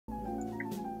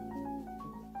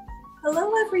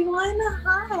Hello, everyone.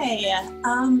 Hi.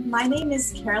 My name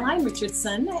is Caroline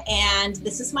Richardson, and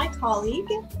this is my colleague.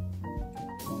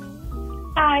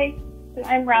 Hi,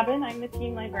 I'm Robin. I'm the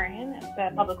team librarian at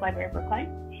the Public Library of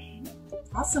Brookline.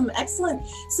 Awesome, excellent.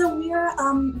 So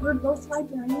we're both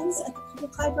librarians at the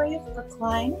Public Library of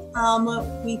Brookline.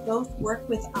 We both work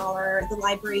with the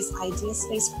library's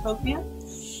ideaSPACE program.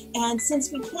 And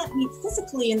since we can't meet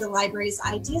physically in the library's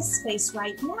ideaSPACE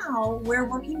right now, we're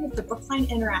working with the Brookline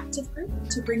Interactive Group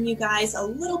to bring you guys a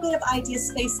little bit of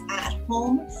ideaSPACE at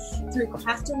home through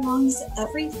craft-alongs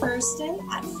every Thursday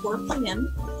at 4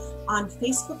 p.m. on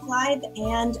Facebook Live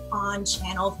and on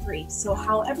Channel 3. So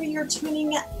however you're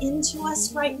tuning into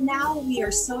us right now, we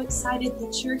are so excited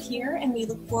that you're here, and we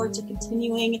look forward to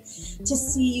continuing to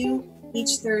see you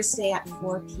each Thursday at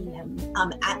 4 p.m.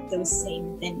 At those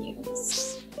same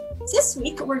venues. This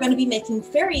week, we're going to be making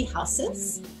fairy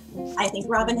houses. I think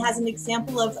Robin has an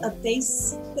example of a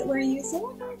base that we're using.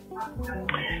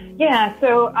 Yeah,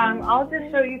 so I'll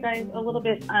just show you guys a little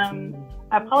bit.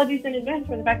 Apologies in advance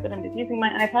for the fact that I'm just using my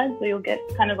iPad, so you'll get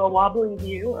kind of a wobbly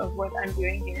view of what I'm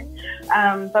doing here.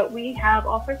 But we have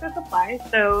all sorts of supplies.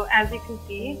 So as you can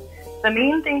see, the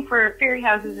main thing for fairy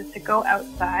houses is to go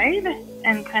outside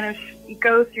and kind of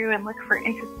go through and look for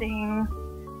interesting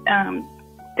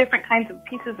different kinds of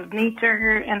pieces of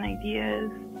nature and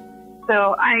ideas.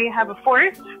 So I have a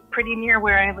forest pretty near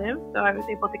where I live, so I was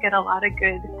able to get a lot of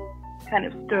good kind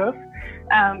of stuff.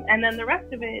 And then the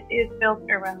rest of it is built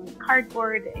around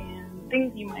cardboard and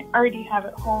things you might already have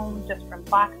at home just from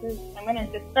boxes. I'm going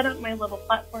to just set up my little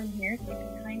platform here so you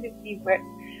can kind of see what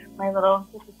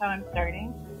this is how I'm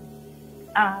starting.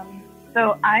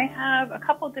 So I have a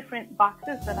couple different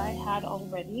boxes that I had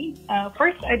already.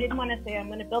 First, I did want to say I'm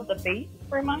going to build the base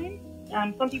for mine.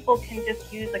 Some people can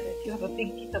just use, like if you have a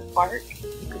big piece of bark,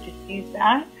 you could just use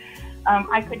that.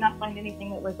 I could not find anything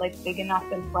that was like big enough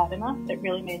and flat enough that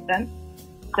really made sense.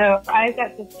 So I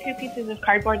got just 2 pieces of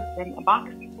cardboard from a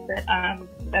box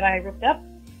that I ripped up.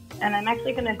 And I'm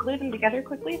actually going to glue them together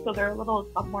quickly so they're a little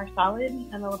more solid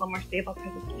and a little more stable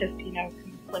because it's just, kind of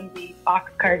flimsy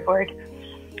box cardboard.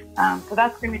 So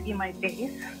that's going to be my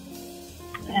base.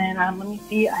 And let me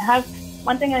see,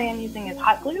 one thing I am using is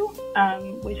hot glue,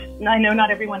 which I know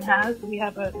not everyone has. We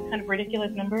have a kind of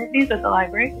ridiculous number of these at the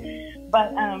library,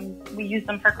 but we use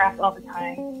them for crafts all the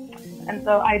time. And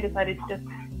so I decided to just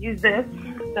use this.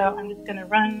 So I'm just going to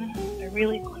run a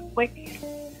really quick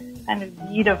kind of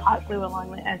bead of hot glue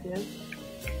along the edges.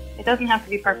 It doesn't have to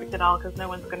be perfect at all because no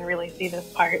one's going to really see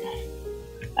this part.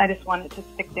 I just want it to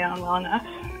stick down well enough.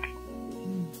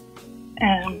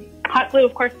 Hot glue,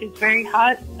 of course, is very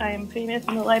hot. I am famous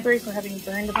in the library for having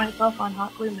burned myself on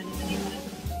hot glue many, many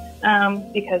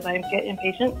times because I get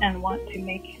impatient and want to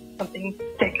make something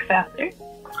stick faster.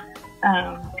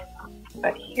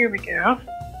 But here we go.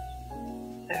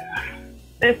 So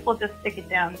this will just stick it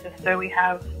down just so we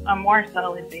have a more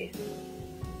solid base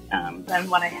than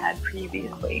what I had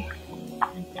previously.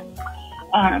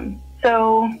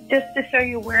 So just to show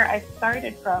you where I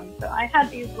started from, so I had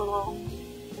these little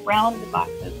round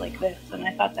boxes like this, and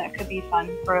I thought that could be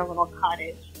fun for a little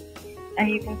cottage. And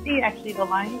you can see actually the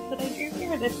lines that I drew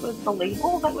here, this was the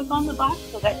label that was on the box,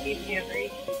 so that gave me a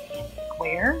very convenient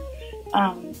square.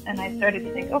 And I started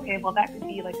to think, okay, well that could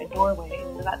be like a doorway,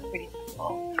 so that's pretty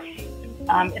simple.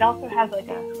 It also has like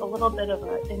a little bit of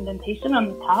an indentation on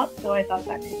the top, so I thought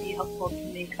that could be helpful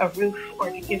to make a roof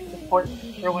or to give support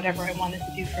for whatever I wanted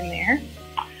to do from there.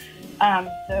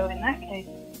 So in that case,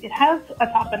 it has a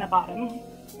top and a bottom.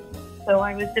 So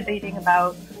I was debating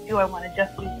about, do I want to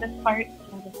just use this part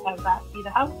and just have that be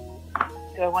the house?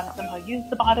 Do I want to somehow use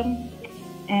the bottom?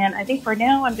 And I think for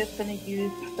now, I'm just going to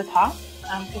use the top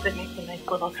because it makes a nice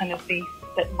little kind of base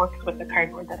that works with the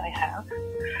cardboard that I have.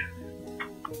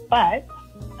 But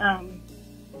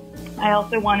I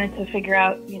also wanted to figure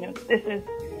out, this is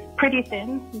pretty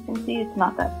thin. You can see it's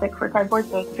not that thick for cardboard,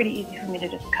 so it's pretty easy for me to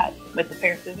just cut with the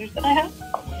pair of scissors that I have.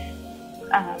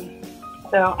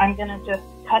 So I'm going to just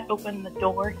cut open the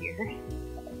door here.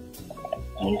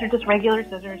 And these are just regular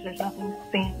scissors. There's nothing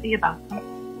fancy about them.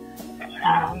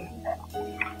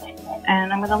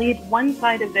 And I'm going to leave one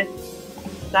side of this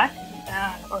stuck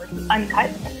or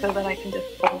uncut so that I can just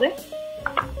fold it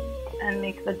and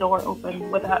make the door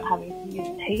open without having to use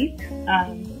tape.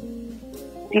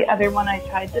 The other one I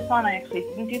tried this on, I actually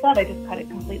didn't do that. I just cut it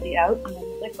completely out and then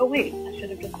was like, oh wait, I should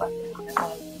have just left it as it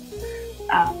was.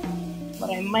 What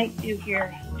I might do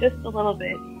here just a little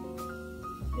bit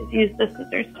is use the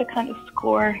scissors to kind of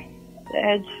score the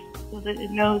edge so that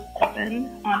it knows to bend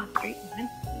on a straight line.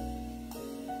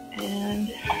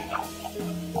 And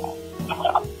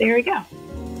there we go.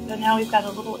 So now we've got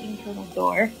a little internal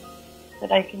door.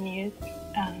 that I can use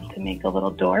to make a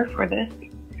little door for this.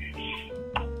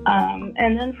 And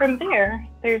then from there,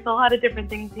 there's a lot of different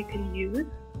things you can use.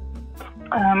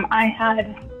 I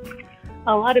had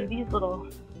a lot of these little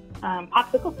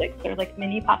popsicle sticks. They're like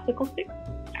mini popsicle sticks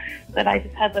that I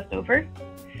just had left over.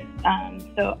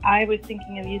 So I was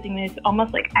thinking of using these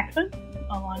almost like accents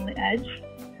along the edge.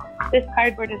 This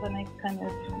cardboard is a nice kind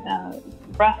of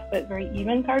rough but very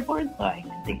even cardboard, so I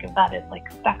can think of that as like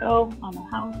stucco on a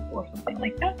house or something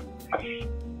like that.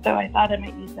 So I thought I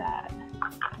might use that.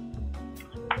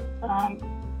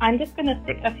 I'm just going to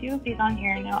stick a few of these on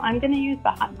here. Now I'm going to use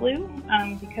the hot glue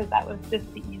because that was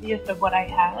just the easiest of what I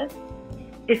had.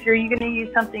 If you're going to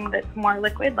use something that's more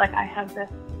liquid, like I have this,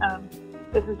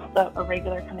 this is a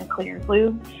regular kind of clear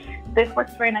glue. This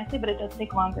works very nicely, but it does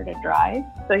take longer to dry.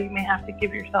 So you may have to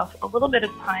give yourself a little bit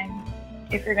of time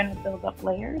if you're going to build up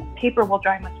layers. Paper will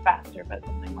dry much faster, but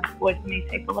something like wood may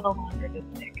take a little longer to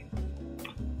stick.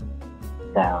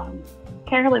 So,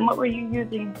 Carolyn, what were you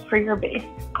using for your base?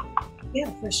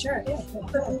 Yeah, for sure. Yeah.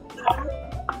 So,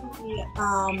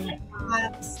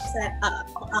 have set up.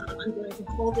 I'm going to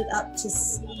hold it up to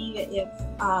see if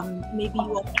maybe you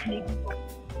will.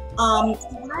 A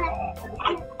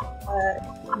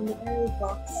narrow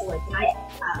box like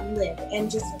a lid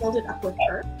and just filled it up with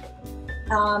earth,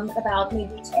 about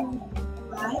maybe 2 inches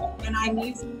high, and I'm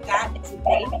using that as a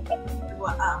base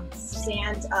to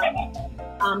stand up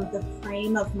the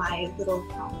frame of my little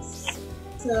house.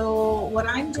 So what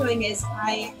I'm doing is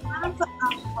I have a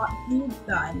hot glue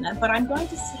gun, but I'm going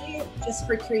to see, just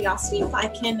for curiosity, if I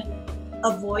can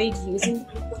avoid using it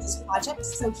for this project.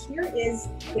 So here is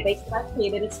the base that I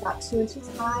created. It's about 2 inches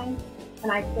high,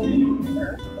 and I filled it with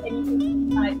earth, and you can see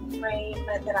my frame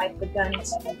that I've begun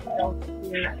to build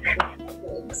here with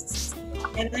twigs.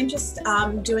 And I'm just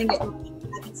doing it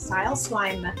in style, so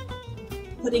I'm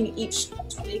putting each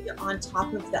twig on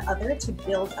top of the other to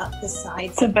build up the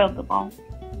sides. To build the wall.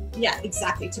 Yeah,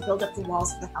 exactly, to build up the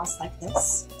walls of the house like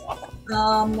this.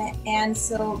 And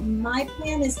so my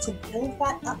plan is to build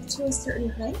that up to a certain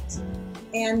height.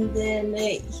 And then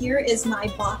here is my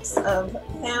box of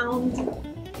found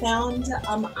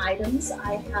items.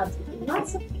 I have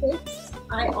lots of twigs.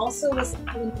 I also was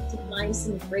able to find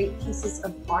some great pieces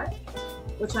of bark,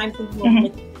 which I'm thinking of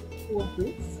making a cool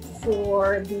roof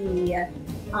for the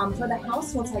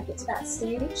house once I get to that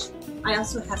stage. I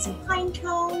also have some pine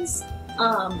cones,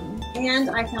 and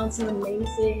I found some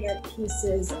amazing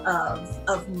pieces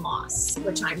of moss,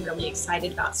 which I'm really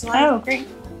excited about. So great.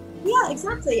 Yeah,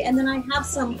 exactly. And then I have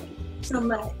some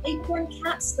acorn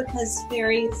caps, because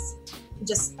fairies,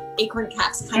 just acorn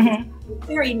caps, kind of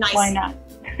very nice. Why not?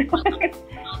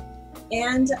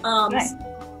 And nice. Some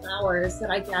flowers that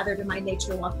I gathered in my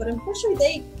nature walk, but unfortunately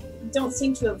they don't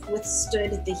seem to have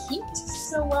withstood the heat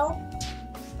so well.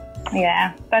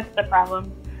 Yeah, that's the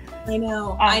problem. I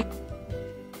know.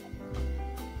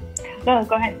 No,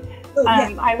 go ahead. Oh, yeah.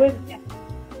 I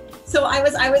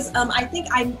think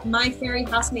my fairy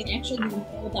house may actually be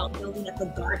more about building up a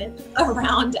garden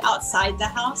around outside the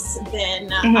house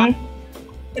than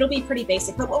it'll be pretty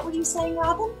basic. But what were you saying,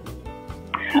 Robin?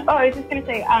 Oh, I was just going to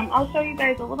say, I'll show you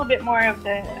guys a little bit more of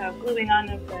the gluing on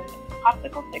of the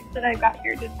popsicle sticks that I've got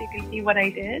here, just so you can see what I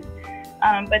did.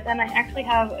 But then I actually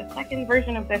have a second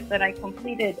version of this that I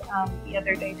completed the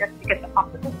other day just to get the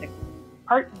popsicle stick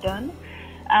part done.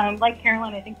 Like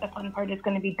Carolyn, I think the fun part is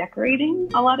going to be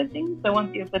decorating a lot of things. So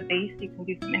once you have the base, you can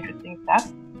do some interesting stuff.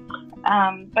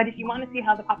 But if you want to see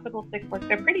how the popsicle sticks work,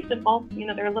 they're pretty simple. You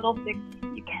know, they're little sticks.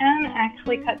 You can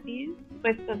actually cut these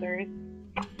with scissors,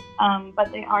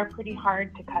 but they are pretty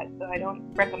hard to cut, so I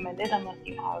don't recommend it unless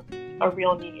you have a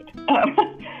real need.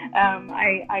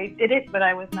 I did it, but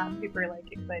I was not super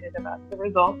excited about the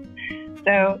results.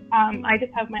 So I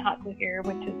just have my hot glue here,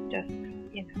 which is just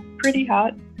pretty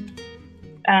hot.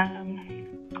 And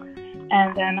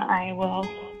then I'm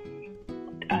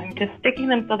just sticking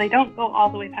them so they don't go all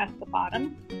the way past the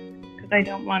bottom, because I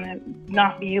don't want to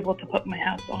not be able to put my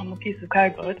house on the piece of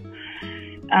cardboard.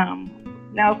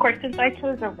 Now, of course, since I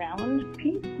chose a round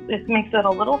piece, this makes it a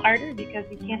little harder because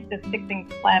you can't just stick things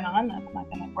flat on. That's not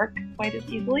going to work quite as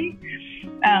easily.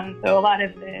 So a lot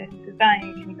of the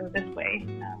design can go this way,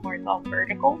 where it's all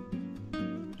vertical.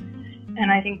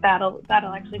 And I think that'll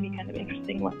actually be kind of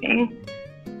interesting looking.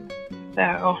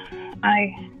 So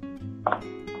I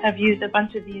have used a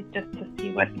bunch of these just to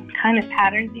see what kind of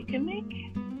patterns you can make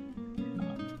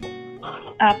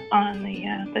up on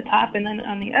the top, and then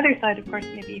on the other side, of course,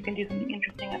 maybe you can do something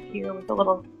interesting up here with a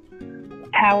little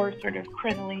tower sort of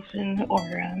crenellation or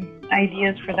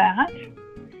ideas for that.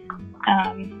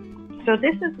 So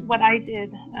this is what I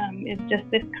did, is just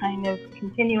this kind of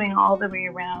continuing all the way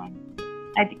around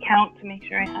I had to count to make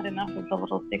sure I had enough of the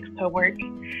little sticks to work.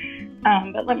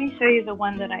 But let me show you the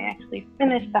one that I actually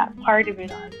finished that part of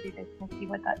it on so you guys can see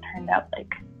what that turned out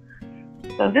like.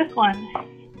 So this one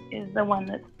is the one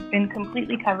that's been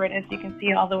completely covered, as you can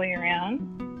see, all the way around.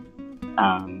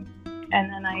 And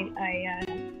then I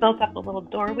built up a little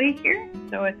doorway here.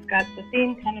 So it's got the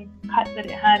same kind of cut that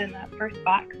it had in that first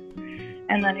box.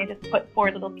 And then I just put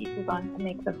 4 little pieces on to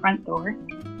make the front door.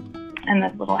 And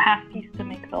this little half piece to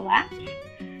make the latch.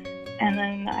 And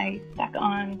then I stuck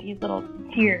on these little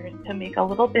tiers to make a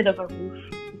little bit of a roof,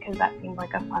 because that seemed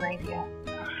like a fun idea.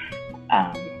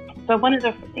 So one of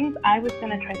the things I was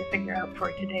going to try to figure out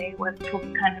for today was to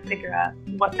kind of figure out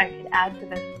what I could add to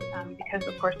this, because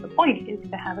of course the point is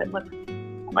to have it look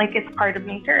like it's part of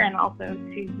nature, and also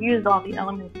to use all the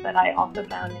elements that I also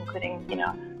found, including, you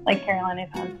know, like Caroline, I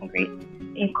found some great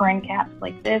acorn caps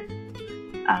like this,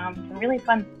 some really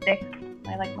fun sticks.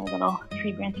 I like my little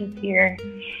tree branches here,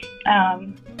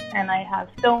 and I have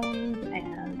stones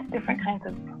and different kinds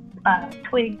of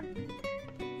twigs,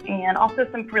 and also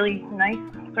some really nice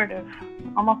sort of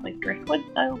almost like driftwood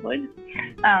style wood.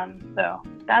 So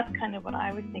that's kind of what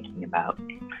I was thinking about.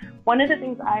 One of the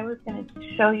things I was going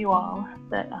to show you all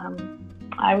that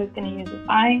I was going to use is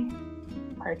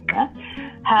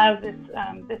have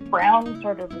this brown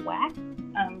sort of wax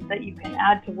that you can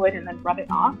add to wood and then rub it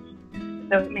off.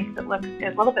 So it makes it look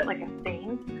a little bit like a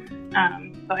stain.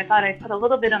 So I thought I'd put a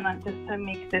little bit on that just to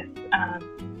make this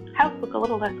house look a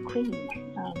little less clean,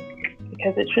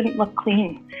 because it shouldn't look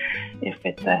clean if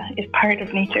it's part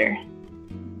of nature.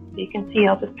 So you can see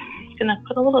I'm gonna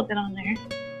put a little bit on there.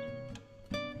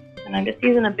 And I'm just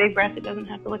using a big brush, it doesn't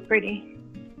have to look pretty.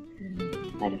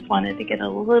 I just wanted to get a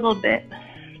little bit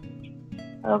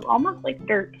of almost like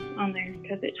dirt on there,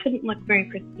 because it shouldn't look very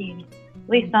pristine, at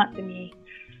least not to me.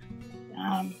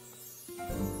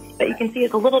 But you can see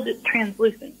it's a little bit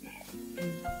translucent.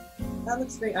 That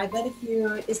looks great. I bet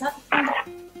is that the kind of,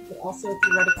 you could also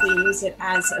theoretically use it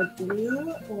as a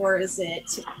glue, or is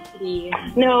it the...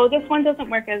 No, this one doesn't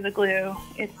work as a glue.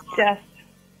 It's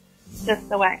just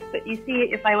the wax. But you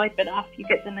see, if I wipe it off, you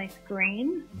get the nice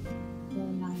grain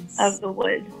of the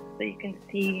wood. So you can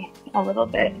see a little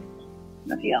bit. I don't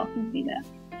know if you all can see that.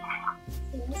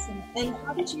 Awesome. And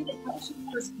how did you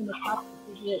first come across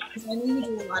it? Because I know you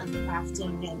do a lot of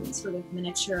crafting and sort of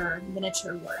miniature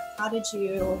work. How did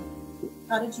you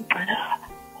find it?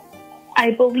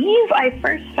 I believe I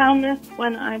first found this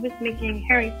when I was making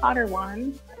Harry Potter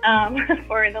wands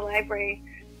for the library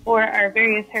for our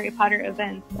various Harry Potter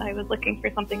events. I was looking for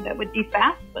something that would be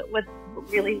fast but would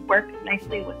really work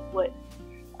nicely with wood,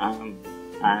 and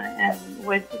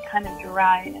would kind of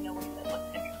dry in a way that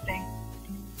looked interesting.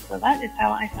 So that is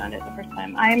how I found it the first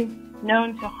time. I'm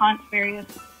known to haunt various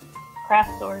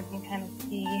craft stores and kind of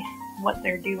see what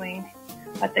they're doing,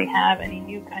 what they have, any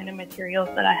new kind of materials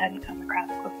that I hadn't come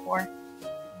across before.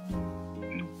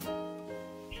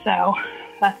 So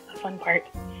that's the fun part.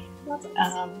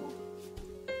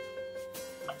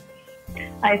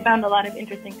 I found a lot of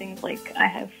interesting things, like I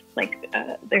have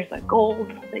there's a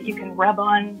gold that you can rub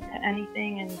on to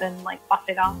anything and then like buff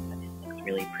it off, and it looks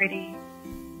really pretty.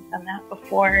 I've done that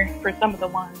before for some of the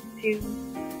wands too,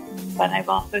 but I've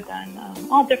also done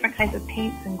all different kinds of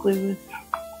paints and glues.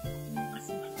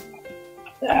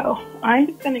 So I'm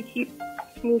just going to keep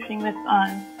smooshing this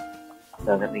on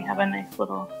so that we have a nice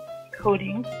little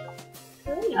coating.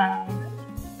 Great.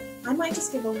 I might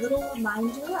just give a little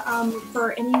reminder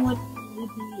for anyone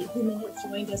who may have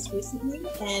joined us recently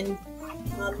and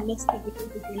missed the very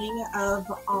beginning of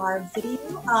our video.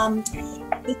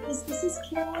 This is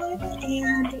Caroline,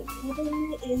 and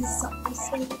Kevin is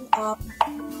also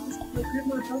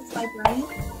we're both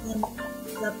librarians in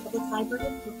the Public Library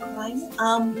of Brookline.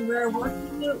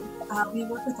 We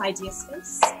work with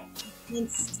ideaSPACE.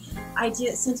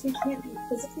 Since we can't be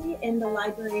physically in the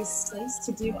library's space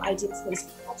to do ideaSPACE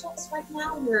projects right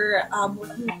now, we're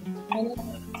working to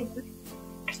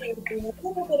bring a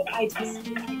little bit of ideaSPACE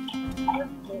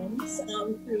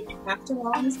through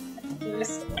craft-alongs,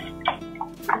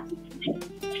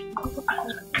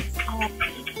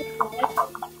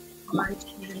 on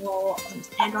channel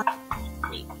and on.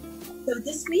 So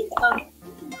this week,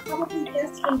 probably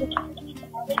guess from the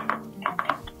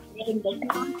been working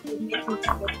on making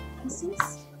pieces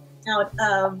out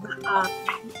of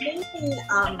mainly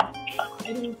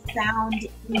items found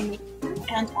in nature,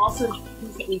 and also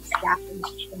things that we've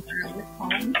scavenged from around the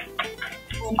home.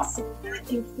 And so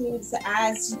that includes,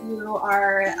 as you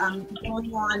are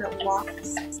going on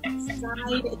walks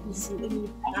outside, if you see any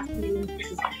bathroom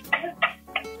pieces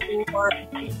or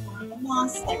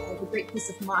moss. I have a great piece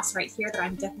of moss right here that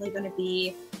I'm definitely going to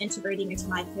be integrating into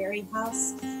my fairy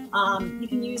house. You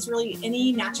can use really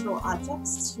any natural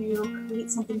objects to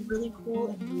create something really cool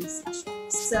and really special.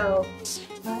 So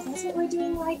that's what we're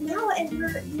doing right now, and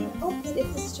we hope that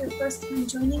if this is your first time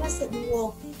joining us, that we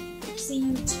will see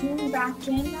you tune back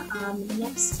in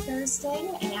next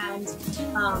Thursday and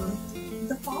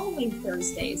the following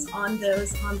Thursdays on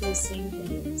those same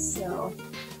videos. So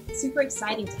super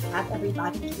exciting to have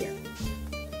everybody here.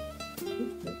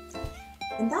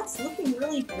 And that's looking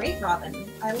really great, Robin.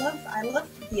 I love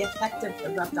the effect of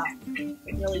the rubbed off.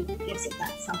 It really gives it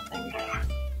that something.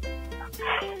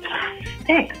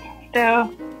 Thanks.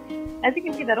 So as you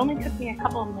can see, that only took me a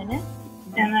couple of minutes,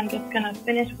 and I'm just gonna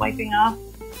finish wiping off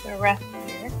the rest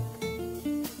here.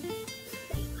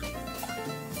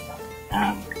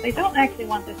 Because I don't actually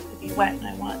want this to be wet, and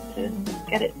I want to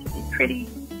get it to be pretty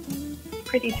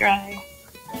dry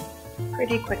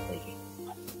pretty quickly.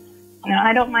 Now,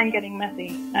 I don't mind getting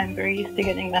messy. I'm very used to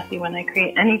getting messy when I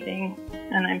create anything,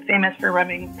 and I'm famous for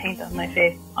rubbing paint on my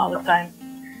face all the time.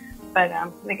 But I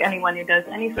think anyone who does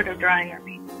any sort of drawing or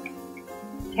paint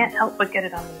can't help but get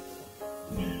it on me.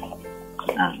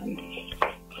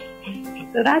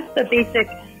 So that's the basic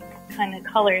kind of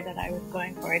color that I was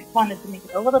going for. I just wanted to make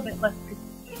it a little bit less pretty.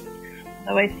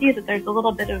 So I see that there's a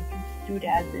little bit of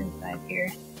doodads inside here.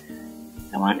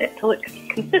 I want it to look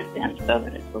consistent so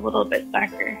that it's a little bit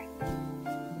darker.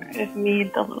 I just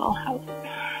need the little house.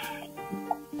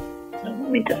 So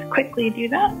let me just quickly do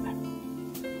that.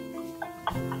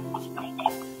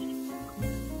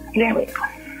 There we go.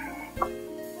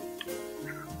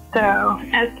 So,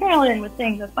 as Carolyn was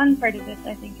saying, the fun part of this,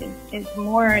 I think, is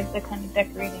more the kind of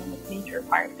decorating with nature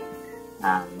part.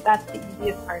 That's the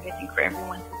easiest part, I think, for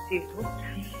everyone to do.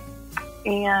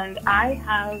 And I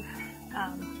have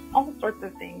all sorts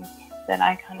of things that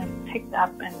I kind of picked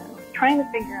up and was trying to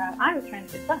figure out. I was trying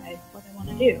to decide what I want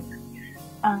to do.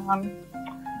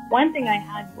 One thing I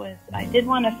had was I did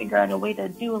want to figure out a way to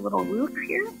do a little roof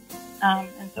here.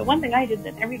 And so one thing I did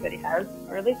that everybody has,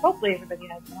 or at least hopefully everybody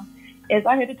has now, is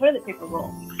I made a toilet paper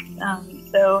roll.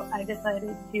 So I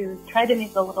decided to try to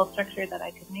make a little structure that I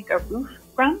could make a roof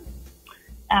from.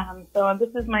 So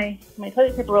this is my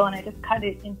toilet paper roll, and I just cut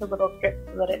it into little strips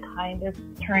so that it kind of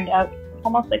turned out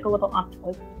almost like a little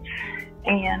octopus.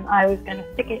 And I was going to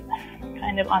stick it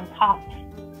kind of on top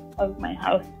of my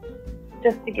house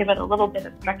just to give it a little bit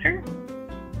of structure.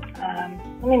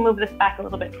 Let me move this back a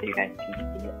little bit so you guys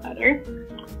can see it better.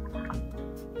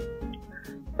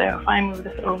 So if I move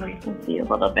this over, you can see a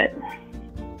little bit.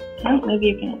 Oh, maybe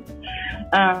you can't.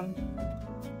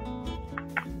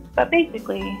 But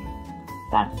basically,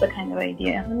 that's the kind of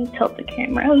idea. Let me tilt the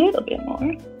camera a little bit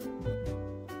more.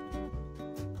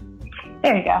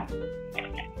 There you go.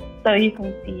 So you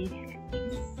can see.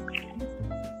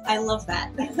 I love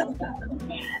that.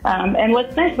 And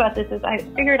what's nice about this is I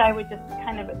figured I would just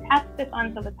kind of attach this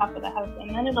onto the top of the house,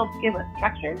 and then it'll give a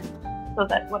structure. So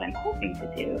that what I'm hoping to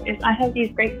do is I have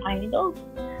these great pine needles,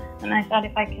 and I thought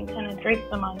if I can kind of drape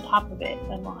them on top of it,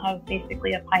 then we'll have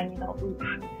basically a pine needle roof.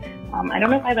 I don't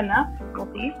know if I have enough. We'll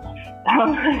see.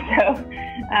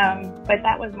 But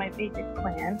that was my basic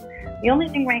plan. The only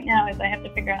thing right now is I have to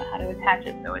figure out how to attach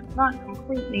it so it's not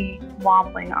completely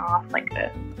wobbling off like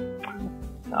this.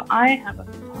 So I have a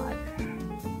thought.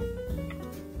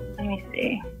 Let me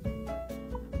see.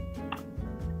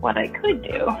 What I could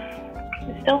do,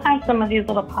 I still have some of these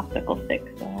little popsicle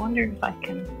sticks, so I wonder if I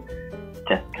can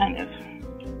just kind of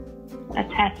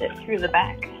attach it through the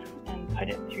back and put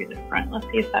it through the front. Let's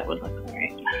see if that would look all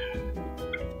right.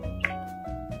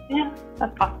 Yeah,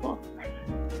 that's possible.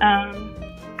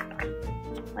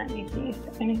 Let me see if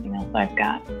there's anything else I've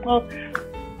got. Well,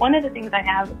 one of the things I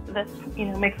have that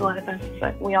makes a lot of sense is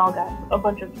that we all got a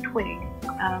bunch of twigs.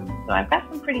 So I've got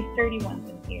some pretty sturdy ones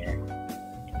in here.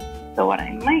 So what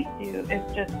I might do is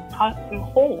just cut some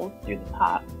holes through the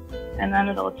top, and then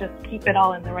it'll just keep it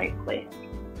all in the right place.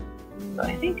 So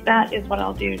I think that is what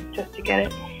I'll do just to get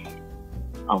it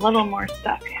a little more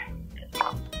stuck.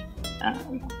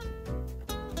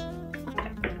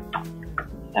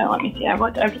 So let me see,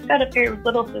 I've just got a pair of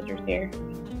little scissors here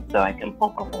so I can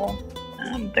poke a hole.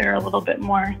 They're a little bit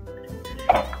more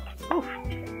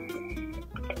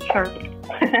sharp.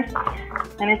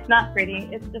 And it's not pretty,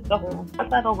 it's just a hole, but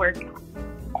that'll work.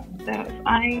 So if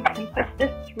I can put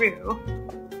this through,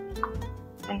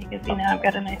 and you can see now I've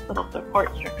got a nice little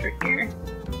support structure here,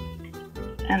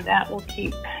 and that will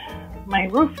keep my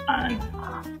roof on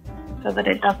so that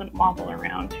it doesn't wobble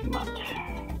around too much.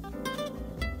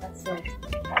 That's it.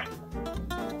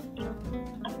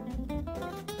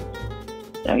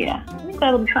 So yeah, I think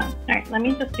that'll be fun. All right, let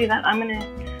me just do that. I'm gonna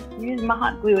use my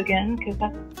hot glue again because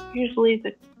that's usually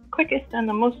the quickest and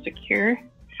the most secure.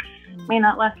 May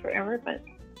not last forever, but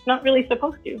it's not really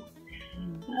supposed to,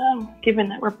 given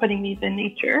that we're putting these in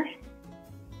nature.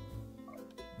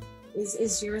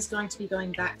 Is yours going to be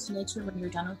going back to nature when you're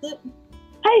done with it?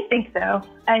 I think so.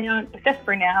 I don't, just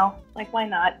for now. Like, why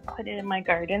not put it in my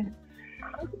garden?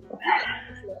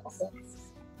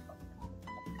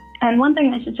 And one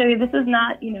thing I should show you, this is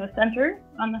not, center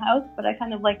on the house, but I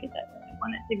kind of like it that way. I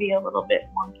want it to be a little bit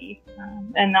wonky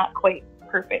and not quite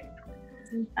perfect.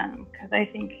 Because I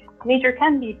think nature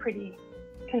can be pretty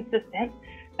consistent,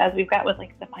 as we've got with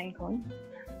like the pine cones.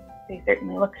 They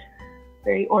certainly look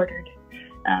very ordered.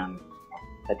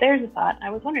 But there's a thought. I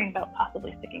was wondering about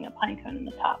possibly sticking a pine cone in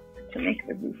the top to make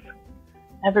the roof.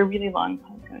 I have a really long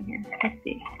pine cone here. Let's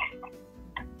see.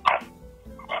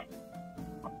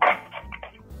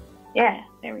 Yeah,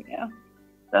 there we go.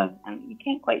 So you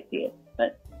can't quite see it,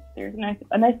 but there's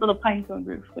a nice little pine cone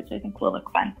roof, which I think will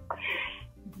look fun.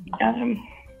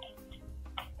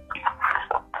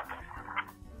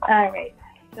 All right,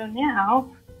 so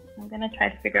now I'm going to try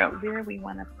to figure out where we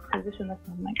want to position this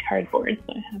on my cardboard,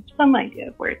 so I have some idea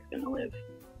of where it's going to live.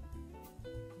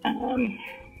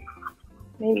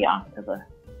 Maybe off to the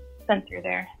center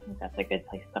there. I think that's a good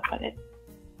place to put it.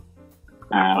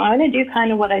 I'm going to do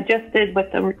kind of what I just did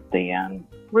with the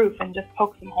roof and just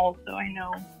poke some holes so I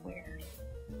know where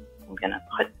I'm going to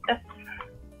put this.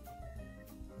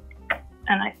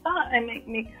 And I thought I might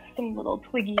make some little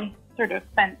twiggy sort of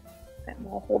fence that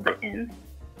will hold it in.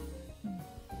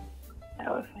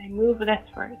 So if I move this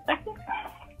for a second,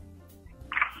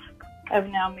 I've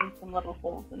now made some little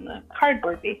holes in the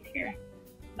cardboard base here.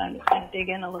 So I'm just going to dig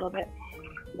in a little bit.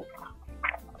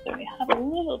 So we have a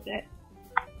little bit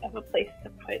of a place to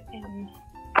put in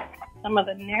some of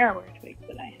the narrower twigs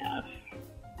that I have,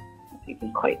 if you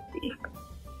can quite see.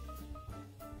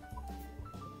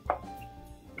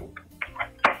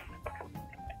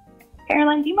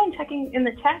 Caroline, do you mind checking in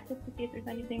the chat just to see if there's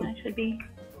anything I should be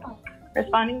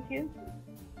responding to?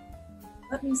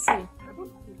 Let me see.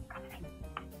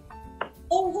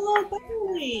 Oh, hello,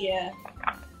 Beverly. I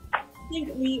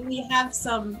think we have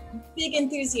some big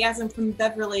enthusiasm from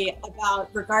Beverly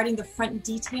regarding the front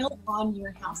detail on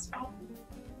your house.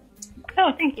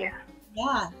 Oh, thank you.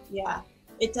 Yeah.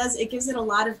 It does. It gives it a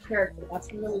lot of character. That's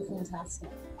really fantastic.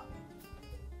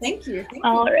 Thank you.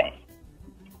 All right.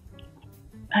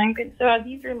 I'm good. So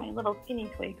these are my little skinny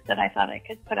twigs that I thought I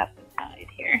could put up the side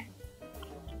here,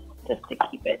 just to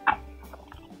keep it a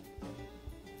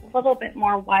little bit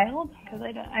more wild. Because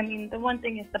the one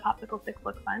thing is the popsicle sticks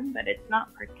look fun, but it's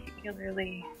not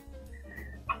particularly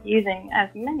using as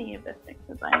many of the sticks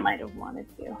as I might have wanted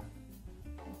to.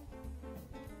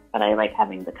 But I like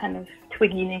having the kind of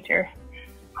twiggy nature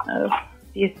of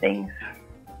these things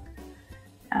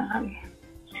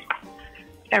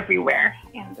everywhere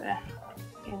in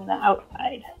the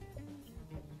outside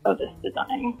of this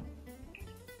design.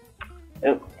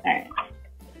 Oh, all right.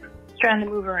 Just trying to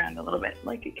move around a little bit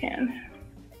like you can.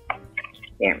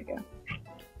 There we go.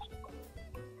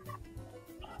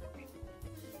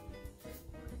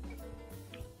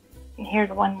 And here's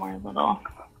one more little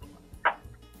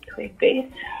twig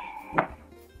base.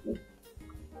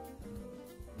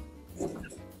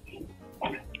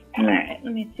 All right,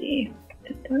 let me see.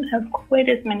 It doesn't have quite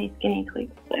as many skinny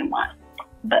twigs as I want,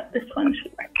 but this one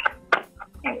should work.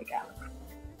 There we go.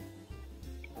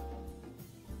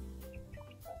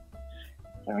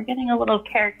 So we're getting a little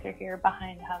character here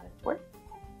behind how this works.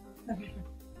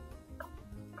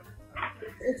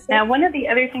 Now, one of the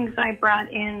other things I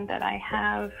brought in that I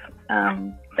have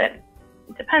that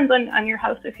depends on your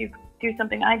house if you do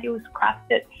something. I do is cross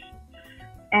stitch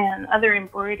and other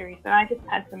embroidery. So I just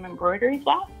had some embroidery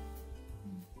cloth.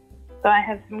 So I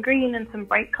have some green and some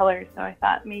bright colors. So I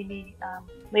thought maybe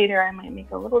later I might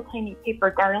make a little tiny paper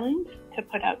garland to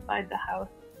put outside the house,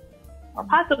 or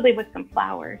possibly with some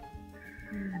flowers.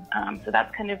 So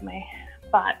that's kind of my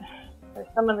thought for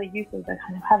some of the uses of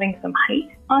kind of having some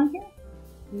height on here.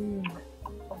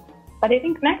 But I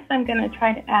think next I'm going to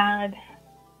try to add,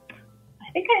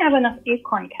 I think I have enough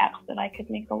acorn caps that I could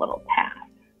make a little path.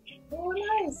 Oh,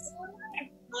 nice.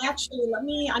 Actually,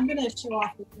 I'm going to show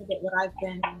off a little bit what I've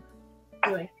been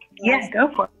doing. Yeah, go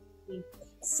for it.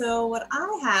 So what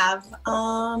I have,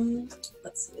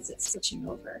 let's see, is it switching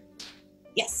over?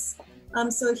 Yes.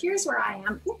 So here's where I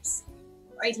am. Oops,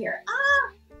 right here.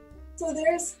 So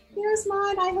there's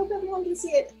mine. I hope everyone can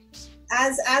see it.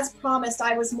 As promised,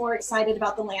 I was more excited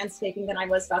about the landscaping than I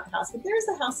was about the house. But there's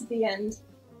the house at the end,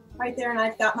 right there, and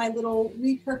I've got my little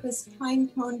repurposed pine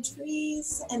cone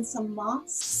trees and some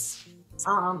moss.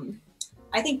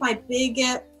 I think my big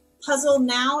puzzle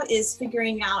now is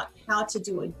figuring out how to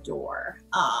do a door.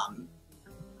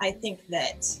 I think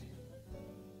that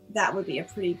would be a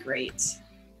pretty great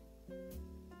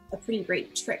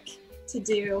trick to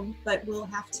do, but we'll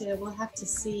have to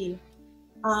see.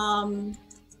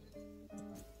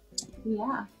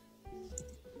 Yeah.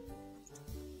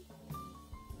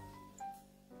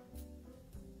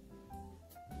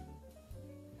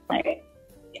 Okay.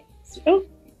 Oh,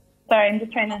 sorry, I'm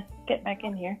just trying to get back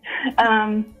in here.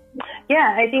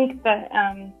 Yeah, I think that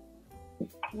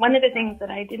one of the things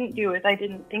that I didn't do is I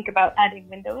didn't think about adding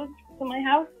windows to my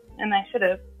house, and I should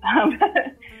have.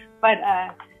 But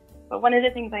one of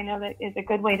the things I know that is a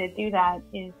good way to do that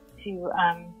is to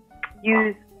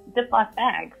use Ziploc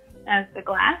bags as the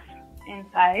glass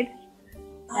inside,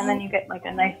 and then you get like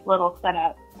a nice little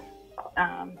setup.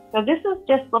 So this is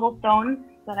just little stones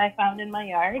that I found in my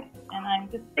yard, and I'm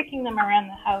just sticking them around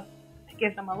the house to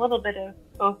give them a little bit of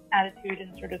both attitude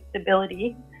and sort of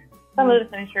stability. Some of this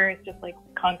I'm sure is just like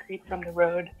concrete from the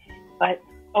road, but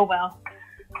oh well,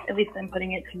 at least I'm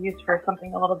putting it to use for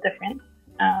something a little different.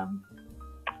 And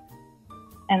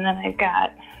then I've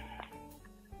got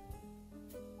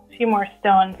a few more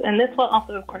stones, and this will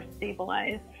also of course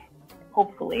stabilize,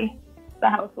 hopefully, the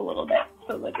house a little bit,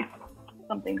 so that if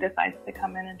something decides to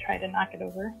come in and try to knock it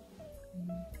over,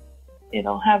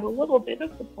 it'll have a little bit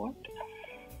of support.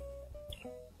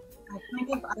 I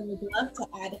would love to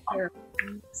add her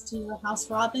to your house,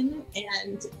 Robin,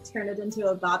 and turn it into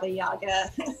a Baba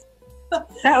Yaga.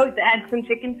 So to add some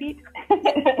chicken feet.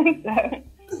 So,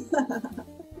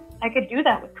 I could do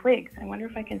that with twigs. I wonder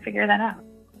if I can figure that out.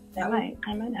 I might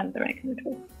have the right kind of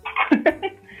twigs.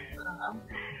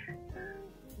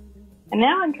 And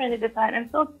now I'm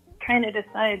still trying to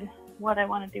decide what I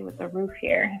want to do with the roof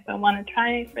here. If I want to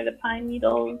try for the pine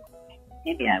needles,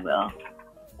 maybe I will.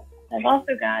 I've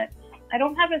also got, I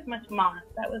don't have as much moss.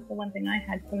 That was the one thing I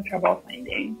had some trouble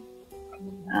finding.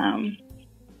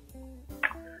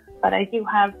 But I do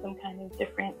have some kind of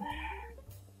different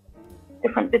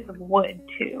bits of wood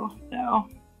too. So, all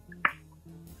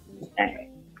right.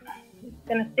 I'm just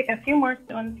gonna stick a few more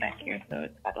stones back here so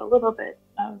it's got a little bit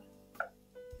of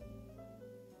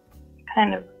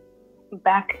kind of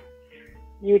back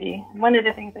beauty. One of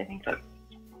the things I think that's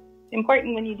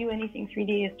important when you do anything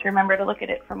 3D is to remember to look at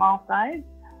it from all sides.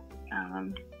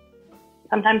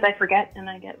 Sometimes I forget and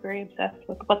I get very obsessed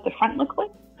with what the front looks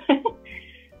like.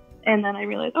 And then I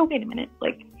realize, oh, wait a minute,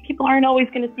 like people aren't always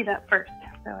going to see that first.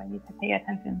 So I need to pay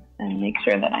attention and make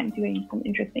sure that I'm doing some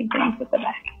interesting things with the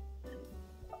back.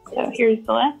 So here's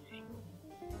the last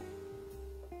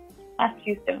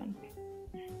few stones.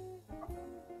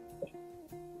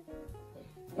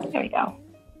 There we go.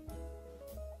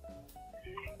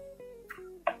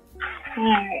 All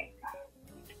right.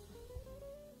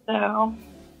 So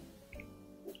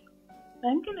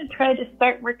I'm going to try to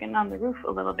start working on the roof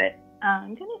a little bit.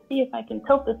 I'm going to see if I can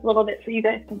tilt this a little bit so you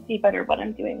guys can see better what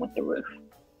I'm doing with the roof.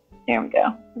 There we go.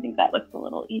 I think that looks a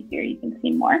little easier. You can see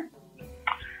more.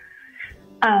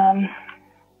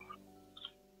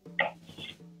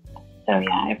 So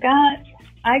yeah,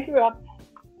 I grew up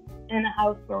in a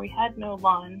house where we had no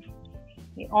lawn.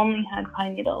 We only had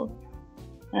pine needles.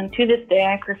 And to this day,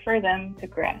 I prefer them to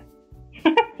grass.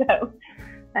 So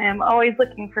I am always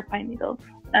looking for pine needles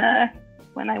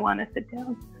when I want to sit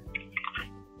down.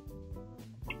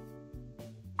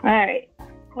 All right,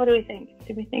 what do we think?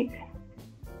 Do we think?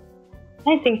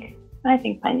 I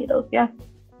think pine needles, yeah?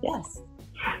 Yes.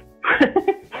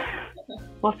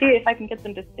 We'll see if I can get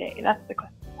them to stay. That's the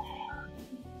question.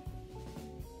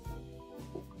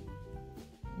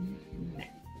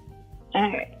 All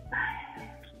right.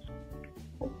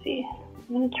 Let's see.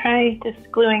 I'm going to try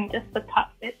just gluing just the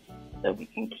top bit so we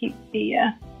can keep the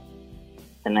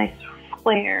nice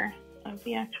flare of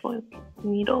the actual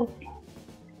needles.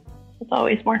 It's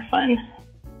always more fun.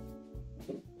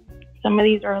 Some of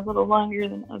these are a little longer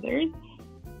than others.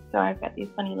 So I've got these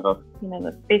funny little,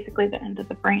 that's basically the end of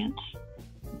the branch.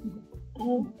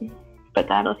 But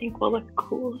that I think will look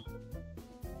cool.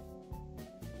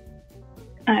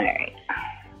 All right.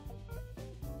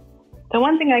 The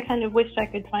one thing I kind of wished I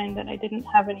could find that I didn't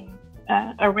have any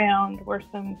around were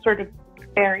some sort of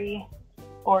berry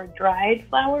or dried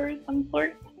flowers of some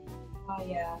sort. Oh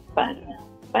yeah. But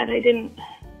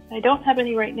I don't have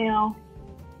any right now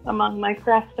among my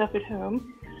craft stuff at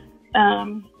home.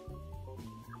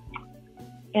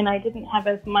 And I didn't have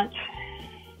as much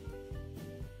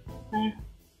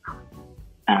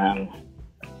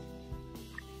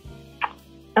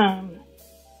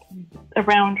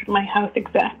around my house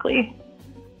exactly.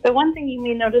 The one thing you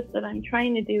may notice that I'm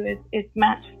trying to do is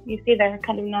match. You see they're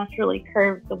kind of naturally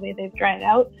curved the way they've dried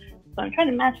out. So I'm trying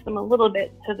to match them a little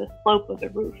bit to the slope of the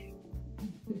roof.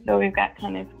 So we've got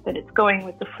kind of that it's going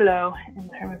with the flow in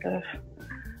terms of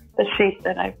the shape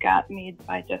that I've got made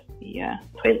by just the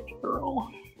toilet paper roll,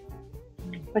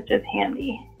 which is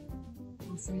handy.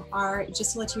 Awesome.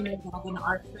 Just to let you know, Gavin,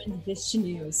 our friend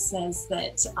Vishnu says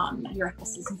that your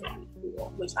house is very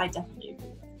cool, which I definitely agree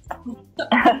with.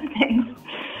 Thanks.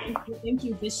 Thank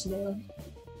you, Vishnu.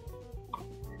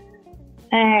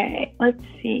 All right, let's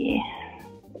see.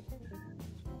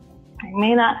 I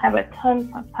may not have a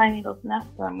ton of pine needles left,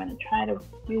 so I'm going to try to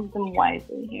use them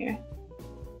wisely here.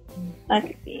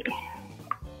 Let's see.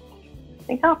 I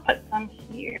think I'll put some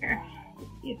here.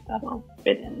 See if that'll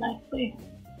fit in nicely.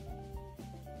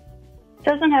 It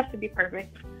doesn't have to be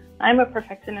perfect. I'm a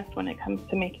perfectionist when it comes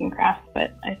to making crafts,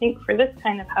 but I think for this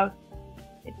kind of house,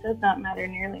 it does not matter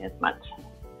nearly as much.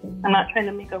 I'm not trying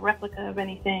to make a replica of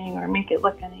anything or make it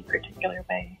look any particular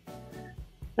way.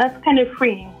 That's kind of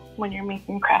freeing when you're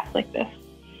making crafts like this,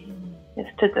 is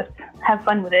to just have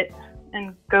fun with it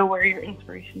and go where your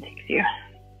inspiration takes you.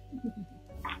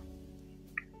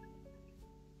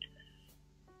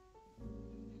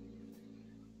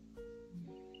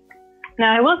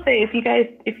 Now, I will say, if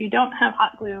you don't have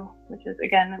hot glue, which is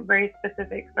again a very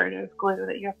specific sort of glue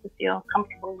that you have to feel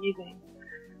comfortable using,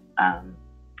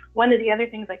 one of the other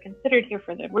things I considered here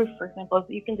for the roof, for example, is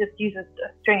that you can just use a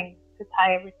string to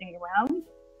tie everything around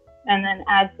and then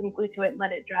add some glue to it and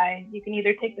let it dry. You can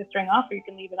either take the string off or you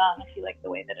can leave it on if you like the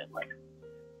way that it looks.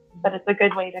 But it's a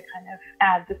good way to kind of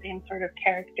add the same sort of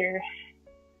character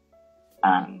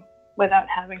without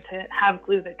having to have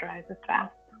glue that dries as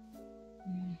fast.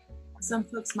 Some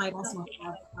folks might also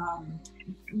have,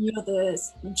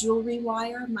 the jewelry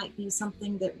wire might be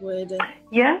something that would...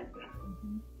 Yeah.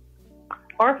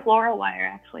 Or floral wire,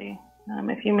 actually,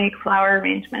 if you make flower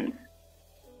arrangements.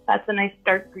 That's a nice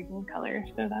dark green color,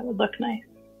 so that would look nice.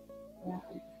 Yeah.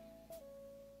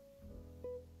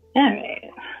 All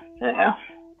right, so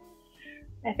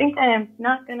I think I am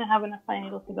not going to have enough pine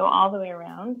needles to go all the way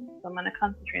around, so I'm going to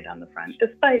concentrate on the front,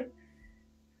 despite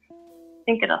I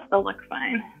think it'll still look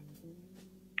fine.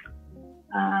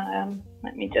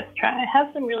 Let me just try. I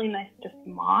have some really nice just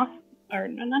moss, or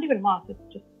not even moss, it's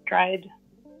just dried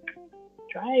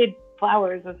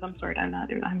flowers of some sort.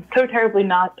 I'm so terribly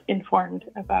not informed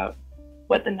about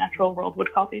what the natural world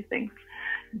would call these things.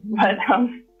 But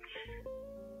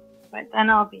then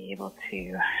I'll be able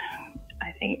to,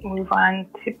 I think, move on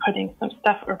to putting some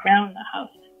stuff around the house.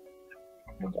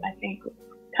 And I think,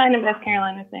 kind of as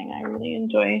Caroline was saying, I really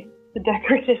enjoy the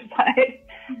decorative side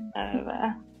of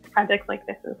projects like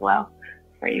this as well,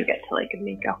 where you get to like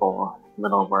make a whole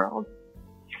little world.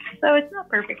 So it's not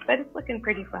perfect, but it's looking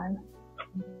pretty fun.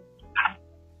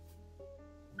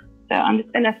 So I'm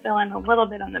just going to fill in a little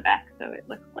bit on the back so it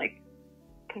looks like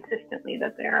consistently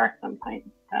that there are some pine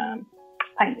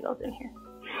needles in here.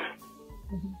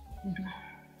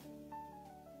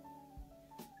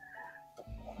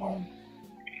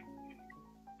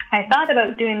 I thought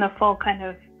about doing the full kind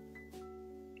of,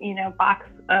 box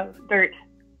of dirt,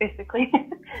 basically,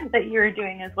 that you were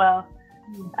doing as well.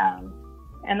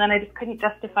 And then I just couldn't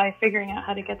justify figuring out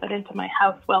how to get that into my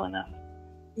house well enough.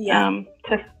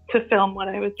 To film what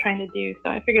I was trying to do. So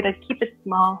I figured I'd keep it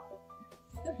small.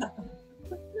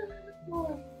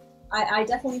 I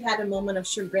definitely had a moment of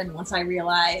chagrin once I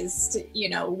realized,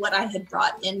 what I had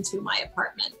brought into my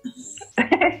apartment.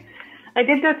 I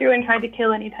did go through and try to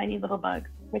kill any tiny little bugs,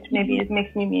 which maybe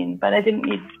makes me mean, but I didn't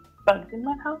need bugs in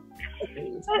my house.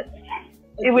 But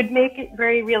it would make it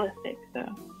very realistic, so.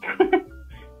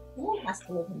 No one has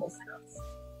to live in this house.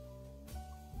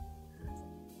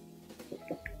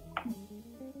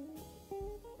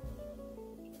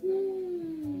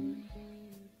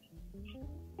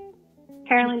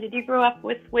 Caroline, did you grow up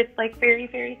with like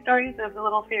fairy stories of the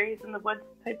little fairies in the woods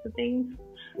types of things?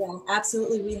 Yeah,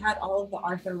 absolutely. We had all of the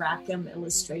Arthur Rackham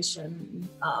illustration.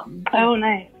 Oh,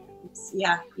 nice.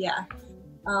 Yeah.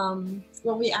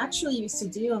 What we actually used to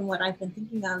do, and what I've been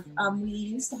thinking of, we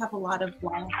used to have a lot of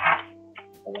wildlife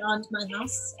around my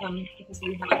house because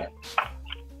we had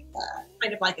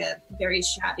kind of like a very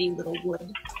shabby little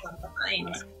wood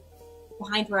behind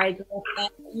where I grew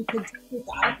up. And you could take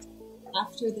out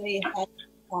after they had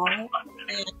fallen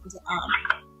and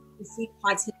the seed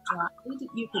pods had dried,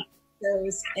 you could put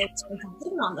those and sprinkle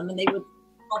glitter on them, and they would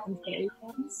call them fairy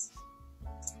ones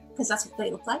because that's what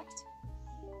they look like.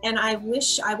 And I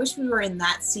wish we were in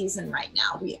that season right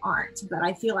now. We aren't, but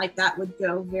I feel like that would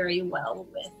go very well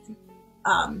with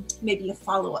maybe a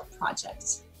follow-up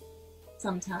project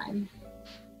sometime.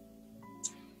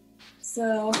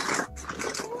 So,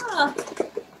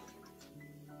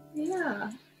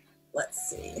 yeah. Let's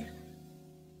see.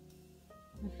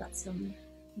 I've got some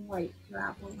white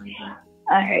gravel under.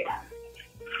 All right.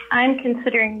 I'm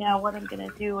considering now what I'm going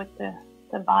to do with the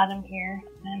bottom here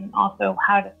and also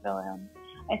how to fill in.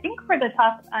 I think for the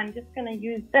top, I'm just going to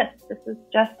use this. This is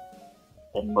just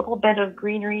a little bit of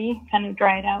greenery, kind of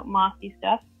dried out mossy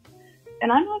stuff.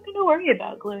 And I'm not going to worry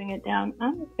about gluing it down.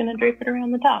 I'm just going to drape it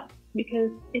around the top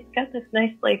because it's got this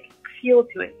nice like feel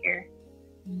to it here.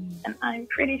 And I'm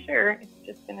pretty sure it's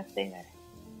just going to stay there.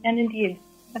 And indeed,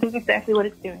 that is exactly what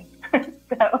it's doing.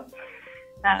 So,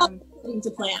 according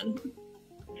to plan.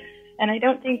 And I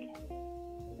don't think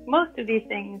most of these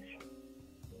things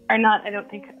are not, I don't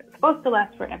think, supposed to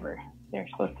last forever. They're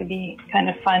supposed to be kind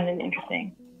of fun and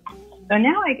interesting. So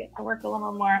now I get to work a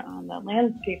little more on the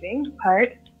landscaping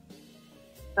part.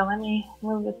 So let me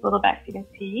move this a little back so you can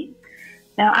see.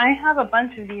 Now I have a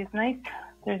bunch of these nice,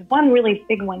 there's one really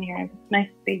big one here, this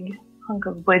nice big hunk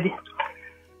of wood.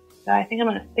 So I think I'm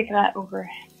going to stick that over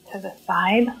to the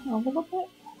side a little bit.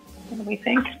 What do we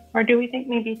think? Or do we think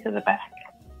maybe to the back?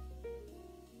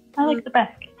 I like the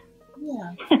back.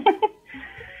 Yeah.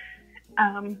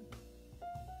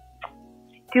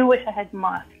 Do wish I had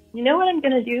moss. You know what I'm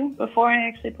going to do before I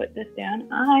actually put this down?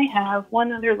 I have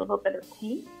one other little bit of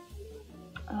paint,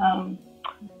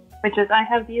 which is I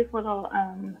have these little,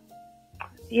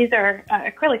 these are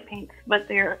acrylic paints, but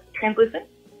they're translucent.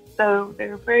 So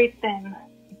they're very thin,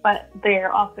 but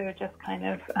they're also just kind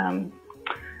of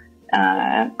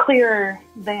clearer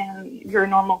than your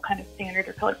normal kind of standard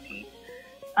acrylic paint.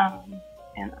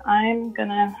 And I'm going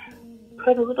to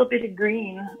put a little bit of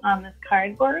green on this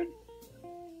cardboard.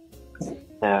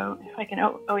 So if I can,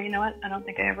 oh, you know what? I don't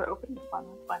think I ever opened this one.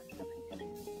 That's why there's something in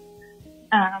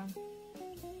it.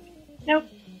 Nope.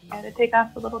 Gotta take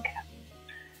off the little cap.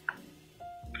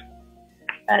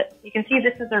 But you can see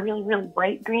this is a really, really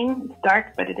bright green. It's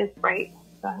dark, but it is bright.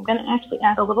 So I'm gonna actually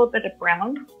add a little bit of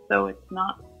brown so it's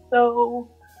not so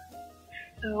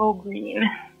green.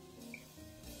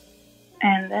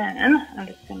 And then I'm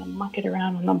just gonna muck it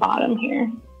around on the bottom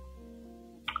here.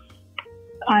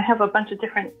 I have a bunch of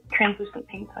different translucent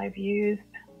paints I've used.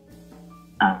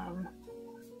 You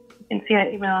can see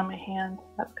it even on my hand.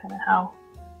 That's kind of how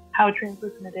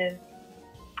translucent it is.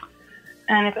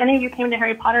 And if any of you came to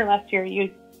Harry Potter last year, you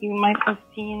might have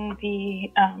seen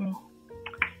the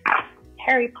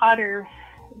Harry Potter,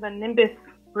 the Nimbus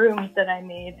rooms that I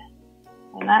made.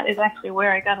 And that is actually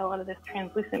where I got a lot of this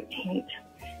translucent paint.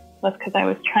 Was because I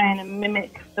was trying to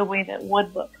mimic the way that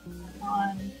wood looks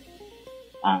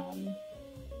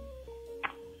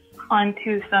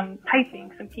onto some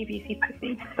piping, some PVC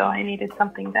piping. So I needed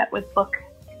something that would look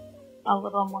a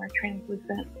little more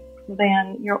translucent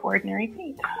than your ordinary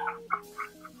paint.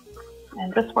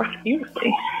 And this works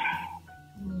beautifully.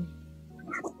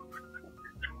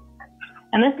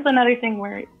 And this is another thing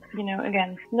where, you know,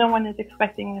 again, no one is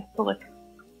expecting this to look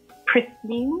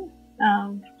pristine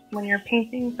when you're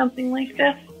painting something like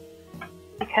this,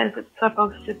 because it's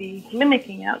supposed to be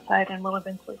mimicking outside and will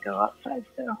eventually go outside.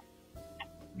 So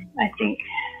I think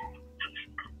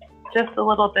just a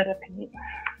little bit of paint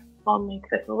will make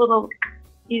this a little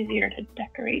easier to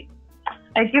decorate.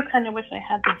 I do kind of wish I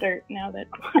had the dirt now that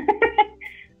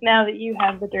now that you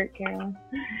have the dirt, Carolyn.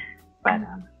 But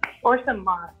or some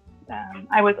moss.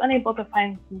 I was unable to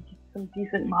find some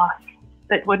decent moss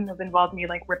that wouldn't have involved me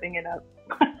like ripping it up,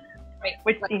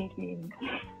 which seemed mean.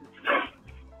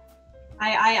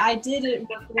 I did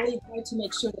work really hard to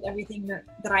make sure that everything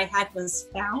that I had was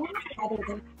found, rather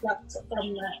than plucked from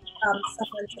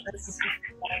someone else's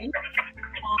design.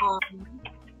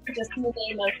 Just in the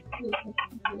name of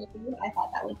community, I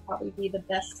thought that would probably be the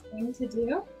best thing to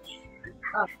do.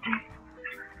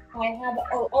 I have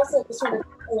also the sort of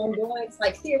flamboyance,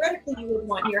 like theoretically you would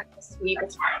want your house to be able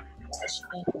to flash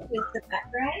in with the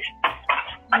background.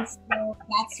 And so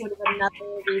that's sort of another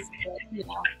reason that, you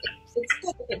know, it's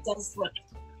good if it does look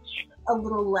a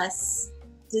little less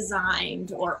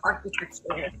designed or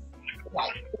architectural,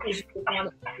 like, because you would want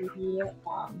it to be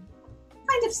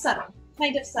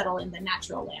kind of subtle in the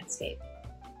natural landscape.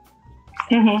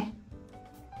 So, yeah,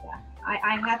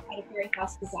 I have had a fairy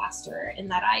house disaster in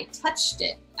that I touched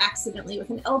it accidentally with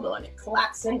an elbow and it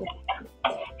collapsed into it.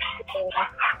 So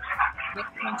I'm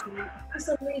trying to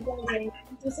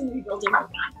do some rebuilding.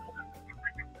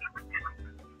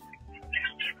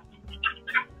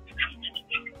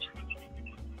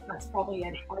 That's probably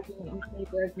an argument in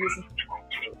favor of using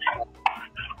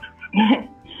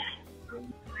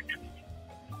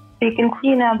So you can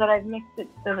see now that I've mixed it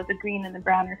so that the green and the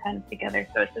brown are kind of together.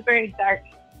 So it's a very dark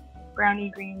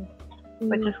browny green,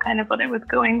 which is kind of what I was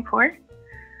going for.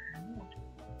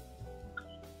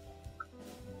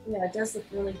 Yeah, it does look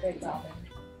really good, Robin.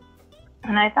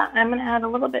 And I thought I'm going to add a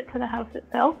little bit to the house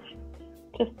itself,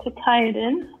 just to tie it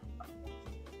in.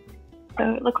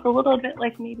 So it looks a little bit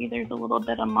like maybe there's a little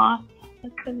bit of moss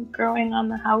that's been growing on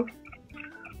the house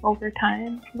over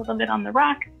time, a little bit on the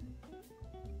rock.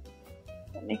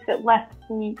 That makes it less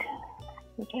neat,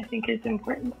 which I think is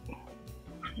important.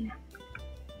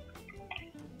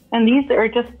 And these are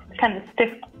just kind of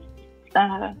stiff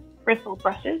bristle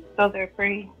brushes, so they're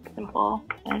pretty simple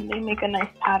and they make a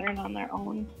nice pattern on their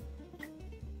own.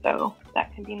 So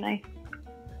that can be nice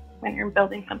when you're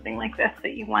building something like this,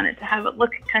 that you want it to have it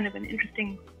look kind of an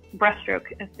interesting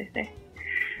brushstroke, as they say.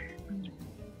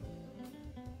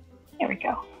 There we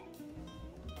go.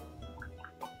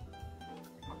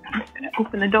 I'm just going to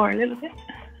open the door a little bit.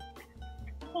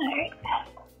 All right.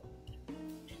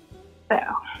 So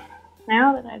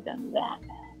now that I've done that,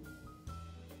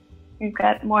 we've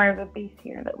got more of a base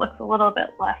here that looks a little bit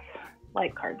less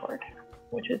like cardboard,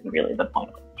 which is really the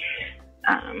point.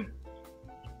 All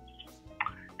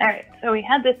right, so we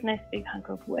had this nice big hunk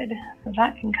of wood, so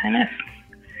that can kind of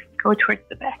go towards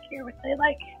the back here, which I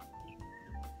like.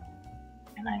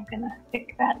 And I'm gonna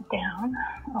stick that down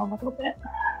a little bit.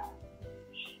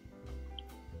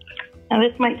 Now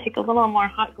this might take a little more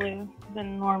hot glue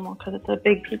than normal because it's a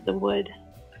big piece of wood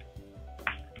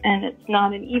and it's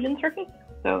not an even surface,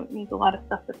 so it needs a lot of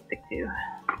stuff to stick to.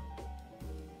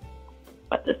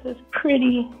 But this is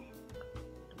pretty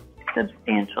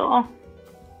substantial.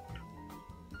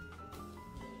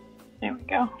 There we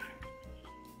go.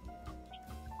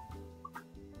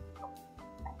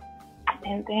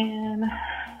 And then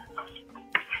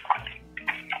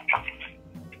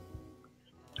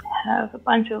I have a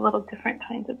bunch of little different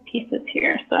kinds of pieces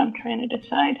here, so I'm trying to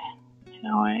decide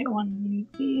how I want to use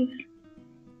these.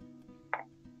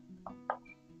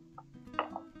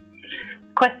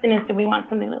 The question is, do we want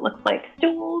something that looks like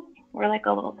stools or like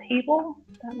a little table?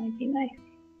 That might be nice.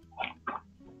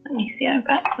 Let me see, I've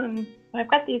got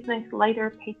these nice lighter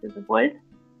pieces of wood.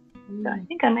 So I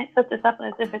think I might set this up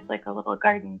as if it's like a little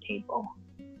garden table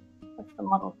with some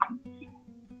little seats.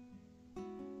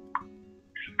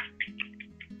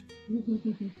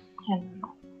 And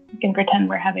you can pretend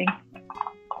we're having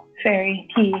fairy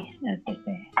tea, as they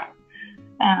say.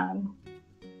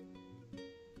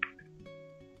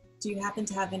 Do you happen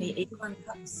to have any acorn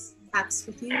caps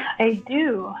with you? I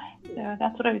do. So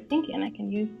that's what I was thinking. I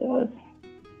can use those.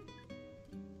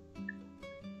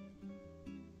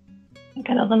 I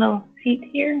got a little seat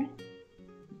here.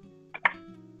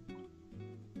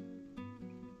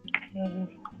 And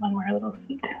one more little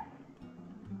seat.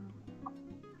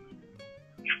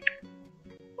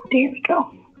 There we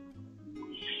go.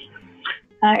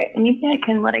 All right, and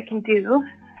maybe what I can do,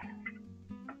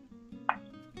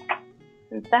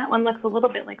 since that one looks a little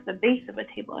bit like the base of a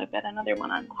table, I've got another one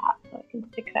on top, so I can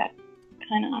stick that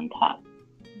kind of on top.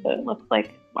 So it looks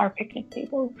like our picnic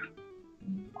tables.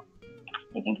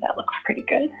 I think that looks pretty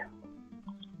good.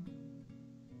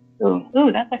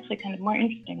 Ooh, that's actually kind of more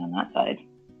interesting on that side.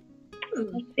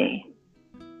 Let's see.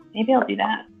 Maybe I'll do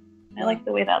that. I like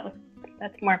the way that looks.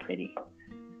 That's more pretty.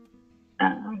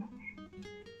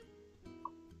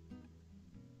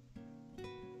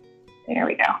 There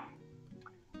we go.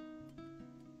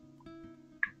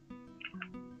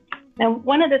 Now,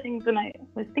 one of the things when I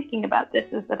was thinking about this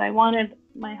is that I wanted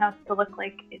my house to look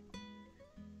like it's,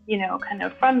 you know, kind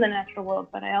of from the natural world,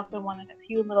 but I also wanted a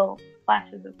few little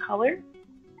flashes of color.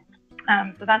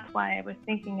 So that's why I was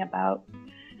thinking about,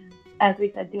 as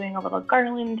we said, doing a little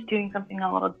garland, doing something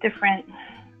a little different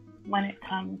when it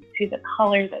comes to the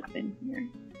color that's in here.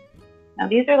 Now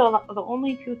these are the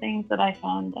only two things that I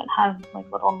found that have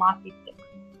like little mossy sticks.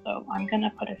 So I'm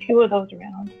gonna put a few of those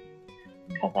around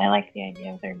because I like the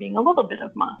idea of there being a little bit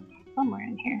of moss somewhere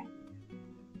in here.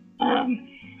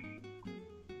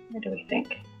 What do we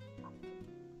think?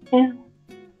 Yeah.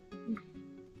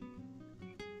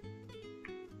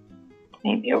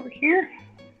 Maybe over here.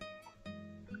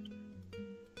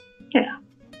 Yeah.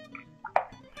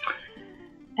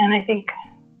 And I think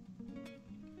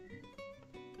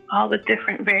all the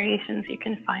different variations you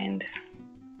can find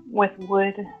with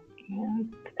wood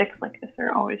and sticks like this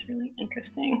are always really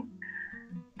interesting.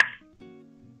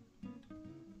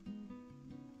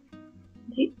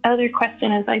 The other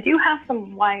question is, I do have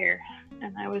some wire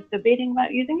and I was debating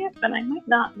about using it, but I might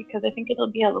not because I think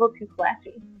it'll be a little too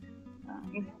flashy.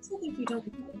 I also think you don't.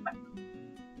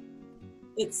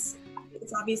 It's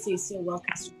obviously so well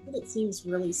constructed. It seems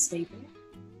really stable.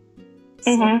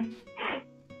 So I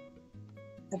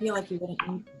feel like you wouldn't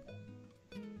need it.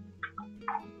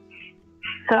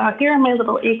 So here are my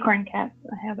little acorn caps.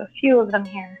 I have a few of them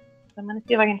here. So I'm going to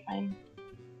see if I can find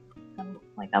some,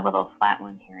 like a little flat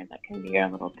one here that can be a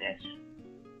little dish.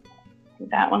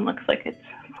 That one looks like it's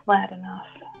flat enough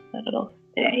that it'll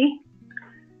stay.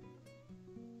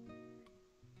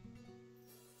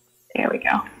 There we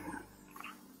go.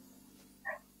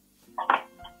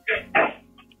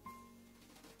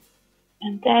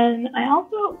 And then I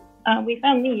also, we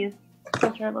found these,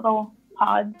 which are little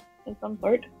pods of some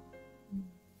sort.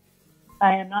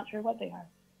 I am not sure what they are.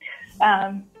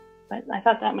 But I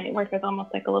thought that might work as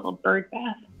almost like a little bird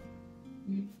bath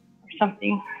or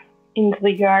something into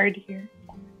the yard here.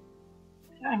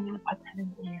 So I'm going to put that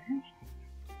in here.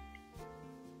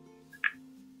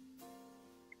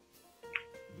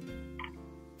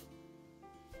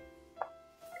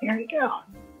 There we go.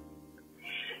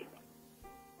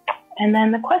 And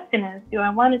then the question is, do I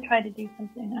want to try to do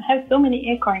something? I have so many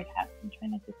acorn caps. I'm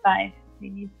trying to decide if we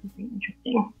need something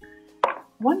interesting. I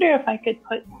wonder if I could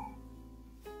put...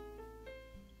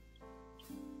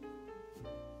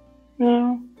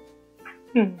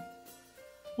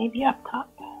 Maybe up top.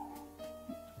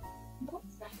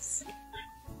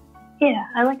 Yeah,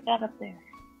 I like that up there.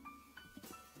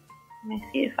 Let me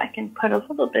see if I can put a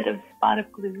little bit of spot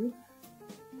of glue.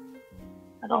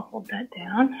 That'll hold that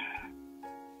down.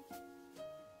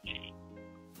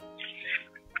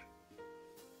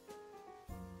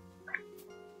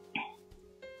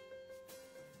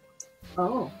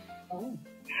 Oh.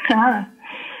 I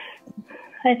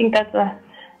think that's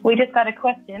we just got a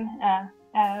question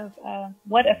of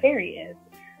what a fairy is.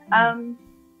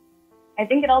 I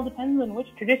think it all depends on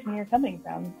which tradition you're coming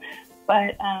from.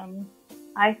 But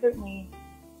I certainly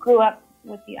grew up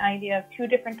with the idea of two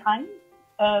different kinds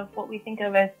of what we think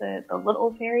of as the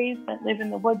little fairies that live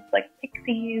in the woods, like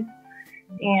pixies,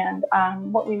 and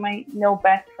what we might know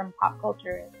best from pop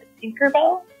culture is a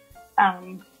Tinkerbell.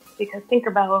 Because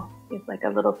Tinkerbell is like a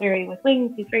little fairy with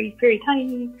wings. He's very, very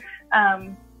tiny.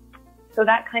 So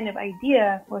that kind of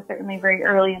idea was certainly very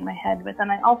early in my head. But then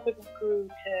I also grew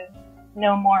to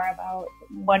know more about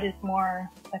what is more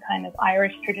the kind of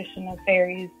Irish tradition of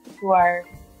fairies who are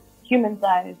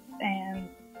human-sized and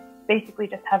basically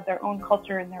just have their own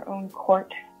culture and their own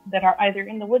court that are either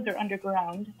in the woods or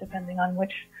underground, depending on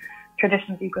which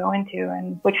traditions you go into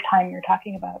and which time you're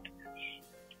talking about.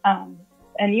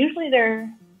 And usually they're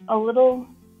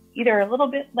either a little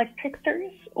bit like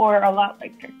tricksters or a lot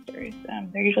like tricksters.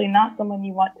 They're usually not someone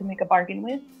you want to make a bargain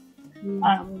with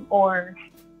or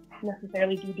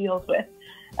necessarily do deals with.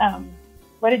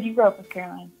 What did you grow up with,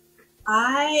 Caroline?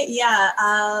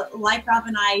 Like Rob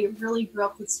and I really grew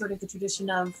up with sort of the tradition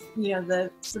of,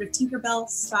 the sort of Tinkerbell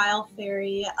style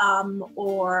fairy,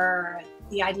 or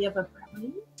the idea of a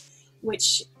brownie,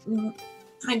 which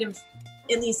kind of,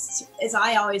 at least as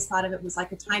I always thought of it, was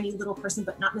like a tiny little person,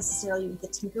 but not necessarily with the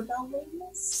Tinkerbell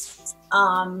wings,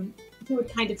 who would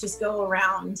kind of just go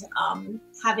around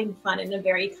having fun in a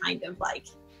very kind of like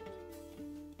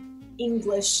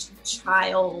English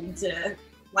child,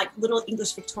 like little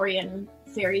English Victorian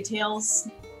fairy tales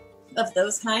of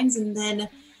those kinds. And then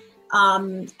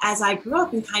as I grew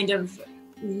up and kind of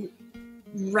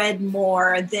read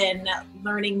more, then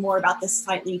learning more about the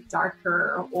slightly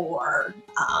darker or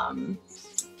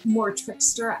more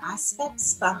trickster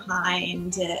aspects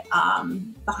behind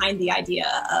the idea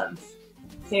of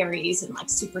fairies and like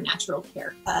supernatural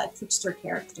trickster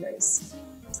characters.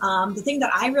 The thing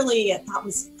that I really thought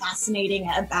was fascinating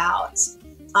about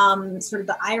sort of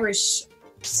the Irish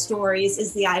stories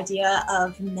is the idea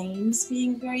of names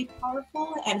being very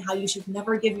powerful and how you should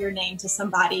never give your name to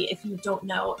somebody if you don't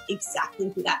know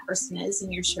exactly who that person is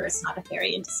and you're sure it's not a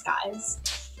fairy in disguise.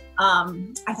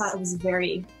 I thought it was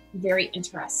very, very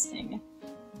interesting.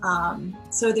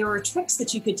 So there were tricks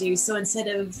that you could do. So instead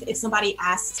of, if somebody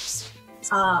asks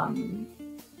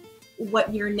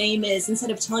what your name is, instead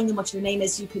of telling them what your name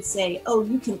is, you could say, oh,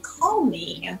 you can call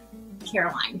me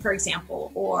Caroline, for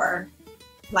example, or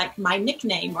like my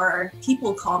nickname, or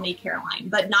people call me Caroline,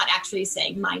 but not actually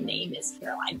saying my name is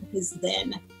Caroline, because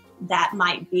then that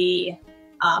might be,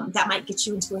 that might get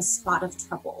you into a spot of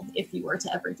trouble if you were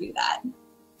to ever do that.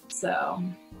 So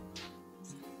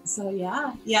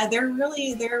yeah, they're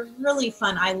really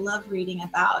fun. I love reading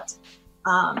about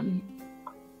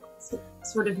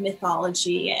sort of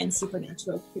mythology and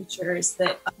supernatural creatures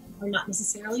that are not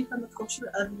necessarily from the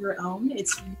culture of your own.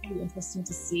 It's really interesting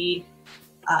to see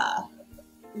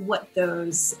what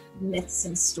those myths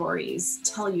and stories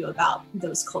tell you about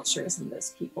those cultures and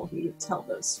those people who tell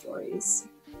those stories.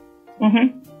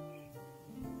 Mm-hmm.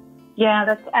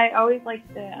 Yeah, I always like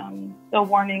the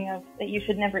warning of that you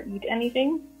should never eat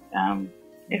anything.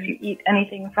 If you eat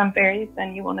anything from fairies,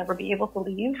 then you will never be able to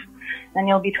leave, and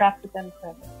you'll be trapped with them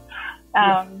forever.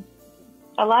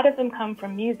 A lot of them come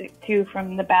from music too,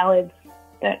 from the ballads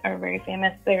that are very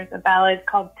famous. There's a ballad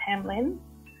called Tamlin,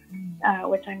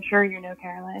 which I'm sure you know,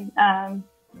 Caroline,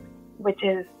 which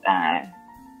is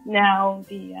now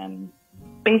the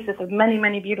basis of many,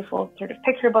 many beautiful sort of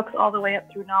picture books all the way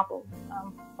up through novels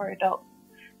for adults.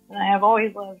 And I have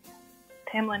always loved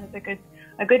Tamlin. Is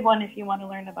a good one if you want to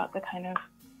learn about the kind of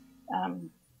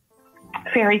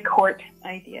fairy court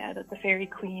idea, that the fairy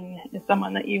queen is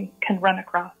someone that you can run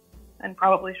across and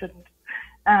probably shouldn't.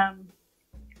 Yeah,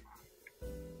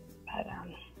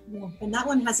 and that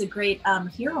one has a great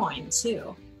heroine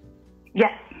too.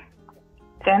 Yes,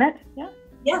 Janet. Yeah.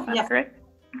 Yeah. That's correct.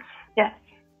 Yes.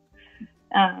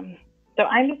 So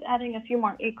I'm just adding a few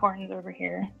more acorns over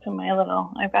here to my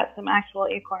little. I've got some actual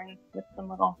acorns with some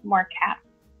little more caps.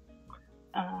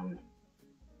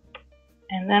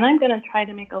 And then I'm going to try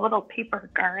to make a little paper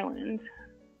garland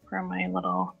for my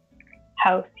little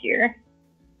house here.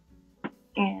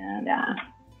 And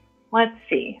let's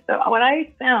see. So what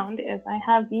I found is I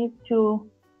have these two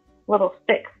little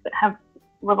sticks that have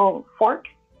little forks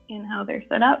in how they're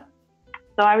set up.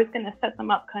 So I was going to set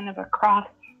them up kind of across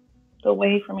the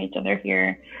way from each other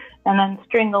here, and then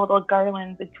string a little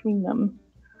garland between them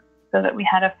so that we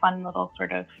had a fun little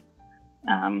sort of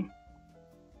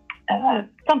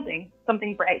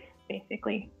something bright,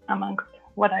 basically, amongst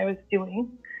what I was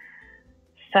doing.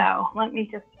 So let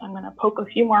me I'm going to poke a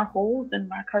few more holes in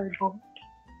my cardboard.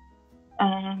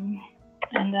 And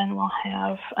then we'll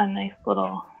have a nice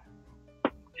little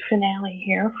finale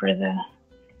here for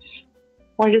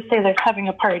we'll just say they're having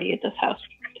a party at this house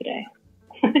today.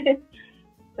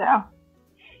 So,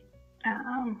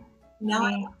 now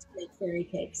I want to make fairy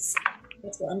cakes.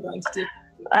 That's what I'm going to do.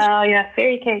 Oh yeah,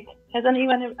 fairy cake.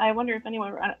 I wonder if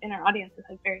anyone in our audience has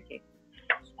had fairy cakes.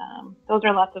 Those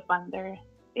are lots of fun. They're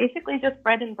basically just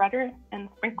bread and butter and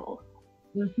sprinkles.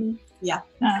 Mm-hmm. Yeah.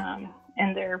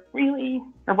 And they're really,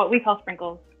 or what we call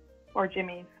sprinkles, or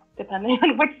jimmies, depending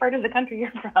on which part of the country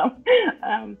you're from.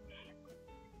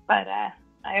 But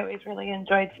I always really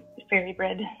enjoyed fairy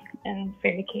bread and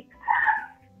fairy cakes.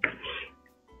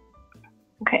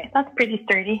 Okay, that's pretty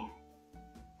sturdy.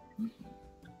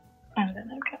 And then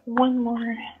I've got one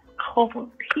more hole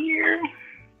over here.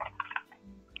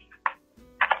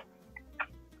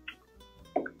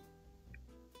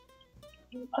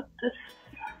 Put this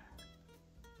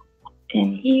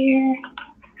in here.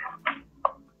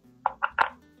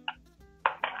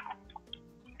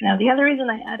 Now, the other reason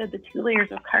I added the 2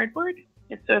 layers of cardboard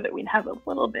is so that we'd have a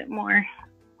little bit more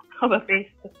of a base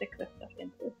to stick this stuff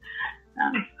into,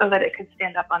 so that it could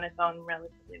stand up on its own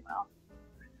relatively well.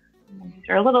 These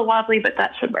are a little wobbly, but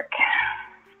that should work.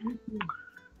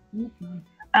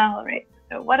 All right,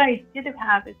 so what I did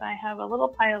have is I have a little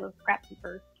pile of scrap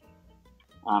paper.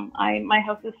 My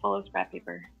house is full of scrap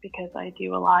paper because I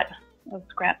do a lot of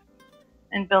scrap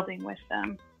and building with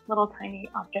little tiny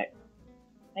objects.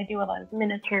 I do a lot of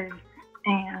miniatures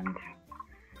and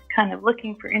kind of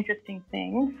looking for interesting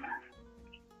things.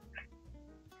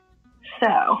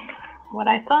 So what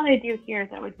I thought I'd do here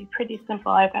that would be pretty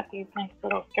simple, I've got these nice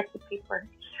little strips of paper,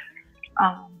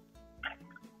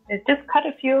 is just cut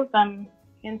a few of them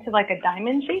into like a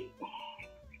diamond shape.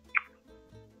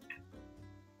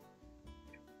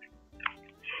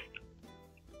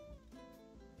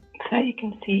 So you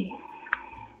can see,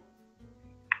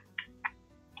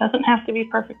 doesn't have to be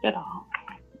perfect at all.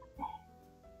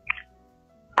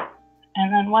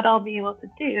 And then what I'll be able to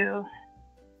do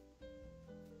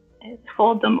is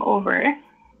fold them over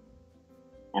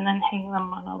and then hang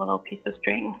them on a little piece of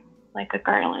string, like a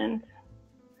garland.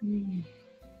 And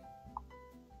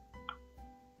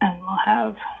we'll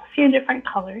have a few different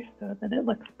colors so that it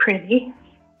looks pretty.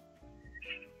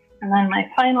 And then my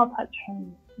final touch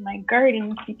from my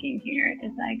garden peeking here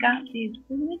is I got these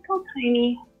little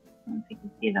tiny, I don't know if you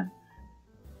can see them,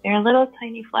 they're little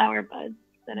tiny flower buds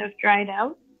that have dried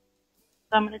out.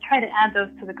 So I'm going to try to add those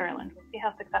to the garland. We'll see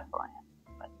how successful I am.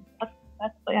 But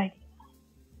that's the idea.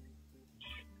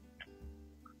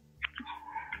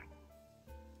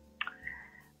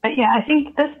 But yeah, I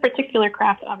think this particular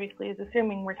craft obviously is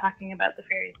assuming we're talking about the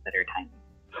fairies that are tiny.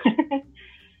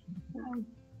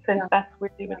 Since that's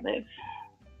where they would live.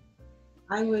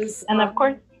 And of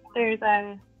course, there's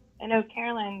I know,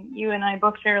 Caroline, you and I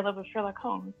both share a love of Sherlock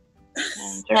Holmes.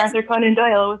 And Sir Arthur Conan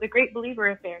Doyle was a great believer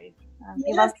of fairies.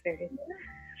 He loves fairies.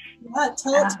 Yeah,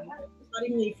 tell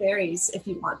me fairies if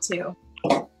you want to.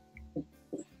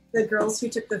 The girls who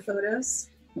took the photos.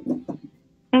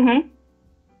 Mm-hmm.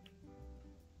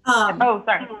 Oh,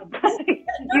 sorry. You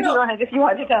can go ahead if you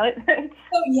want to tell it.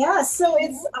 So yeah, so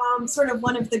it's sort of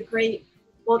one of the great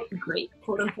well, great,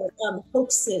 quote unquote,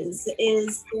 hoaxes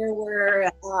is there were,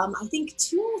 I think,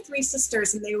 2 or 3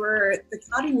 sisters, and they were the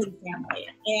Cottingley family.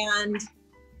 And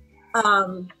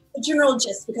the general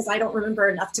gist, because I don't remember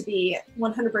enough to be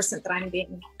 100% that I'm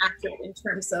being accurate in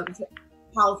terms of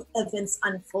how events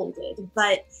unfolded,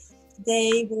 but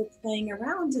they were playing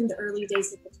around in the early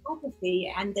days of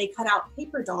photography, and they cut out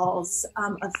paper dolls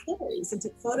of fairies and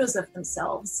took photos of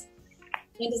themselves.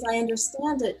 And as I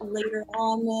understand it, later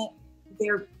on,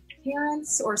 their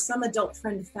parents or some adult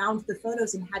friend found the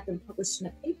photos and had them published in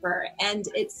a paper. And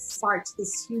it sparked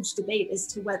this huge debate as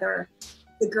to whether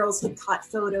the girls had caught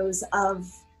photos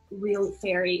of real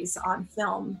fairies on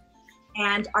film.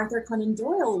 And Arthur Conan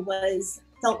Doyle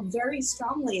felt very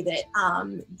strongly that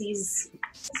these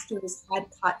sisters had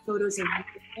caught photos of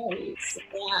real fairies.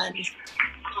 And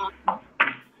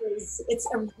it's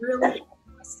a really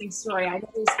interesting story. I know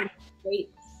there's been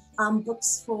great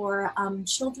books for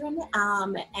children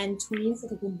and tweens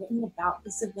that have been written about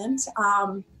this event.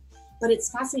 But it's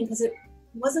fascinating because it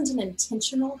wasn't an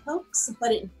intentional hoax,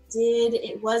 but it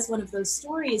was one of those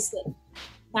stories that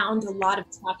found a lot of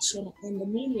traction in the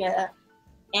media,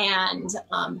 and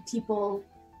people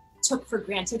took for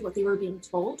granted what they were being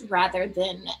told rather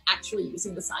than actually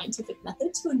using the scientific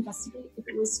method to investigate if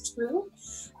it was true.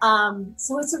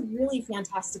 So it's a really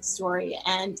fantastic story,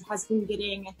 and has been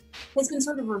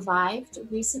sort of revived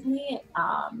recently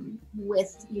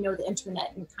with, the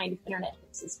internet and kind of internet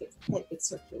hoaxes that get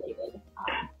circulated.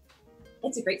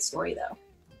 It's a great story, though.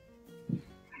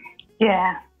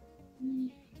 Yeah.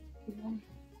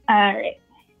 All right.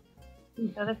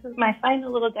 So this is my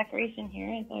final little decoration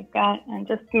here. As I'm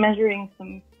just measuring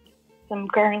some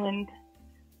garland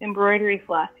embroidery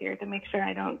floss here to make sure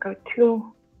I don't go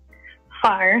too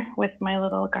far with my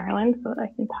little garland so that I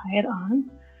can tie it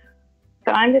on.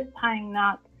 So I'm just tying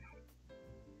knots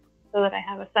so that I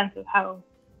have a sense of how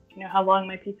long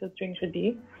my piece of string should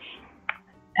be.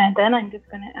 And then I'm just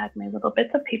going to add my little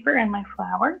bits of paper and my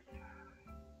flowers.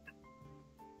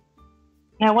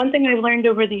 Now, one thing I've learned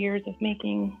over the years of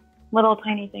making little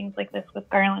tiny things like this with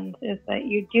garlands is that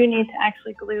you do need to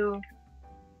actually glue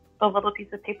the little piece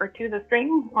of paper to the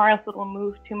string, or else it will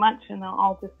move too much and they'll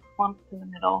all just clump to the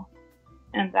middle,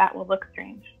 and that will look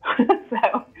strange.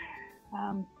 So,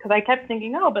 because I kept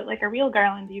thinking, but like a real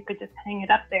garland, you could just hang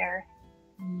it up there.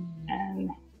 And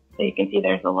so you can see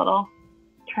there's a little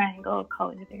triangle of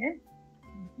color there.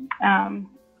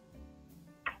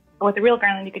 With a real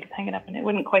garland, you could just hang it up and it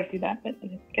wouldn't quite do that, but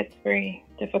it gets very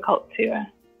difficult to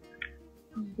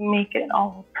make it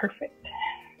all perfect.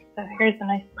 So here's a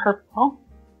nice purple.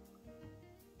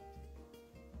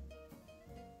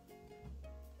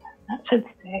 That should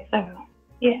stay. So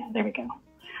yeah, there we go.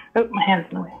 Oh, my hand's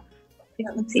in the way.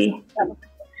 Let's see.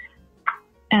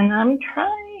 And I'm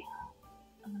trying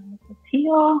the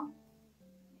teal.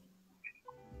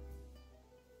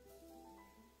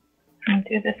 I'll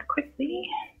do this quickly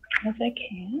as I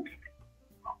can.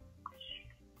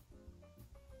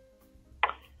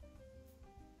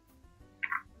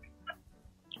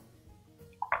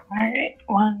 All right,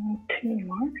 1, 2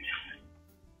 more.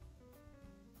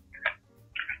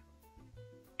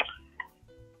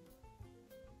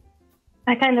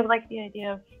 I kind of like the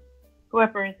idea of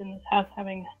whoever is in this house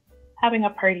having a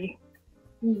party,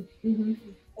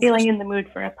 feeling in the mood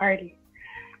for a party.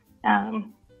 All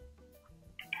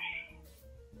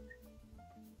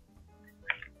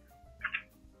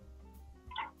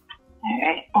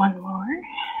right, one more.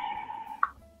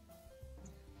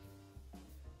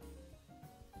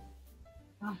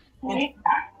 Right.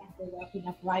 We're wrapping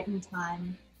up right in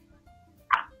time.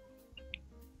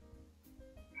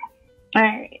 All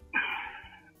right.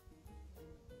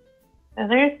 So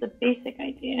there's the basic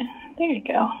idea. There you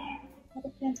go. What a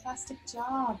fantastic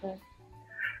job. All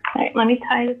right, let me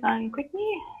tie this on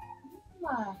quickly.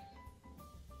 Yeah.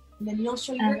 And then you'll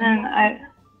show your. And then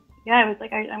I was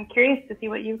like, I'm curious to see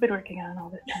what you've been working on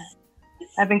all this time.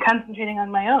 I've been concentrating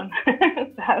on my own.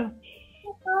 So.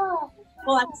 Oh.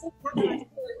 Well, I'm so happy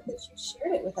that you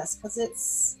shared it with us, because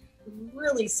it's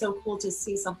really so cool to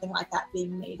see something like that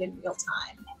being made in real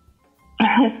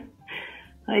time.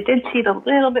 I did cheat a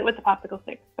little bit with the popsicle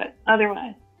sticks, but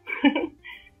otherwise.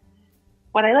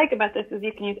 What I like about this is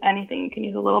you can use anything. You can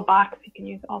use a little box. You can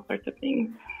use all sorts of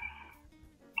things.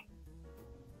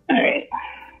 All right.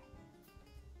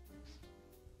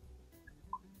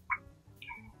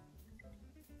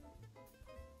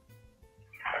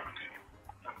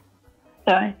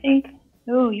 So I think,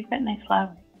 oh, you've got nice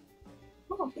flowers.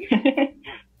 Oh,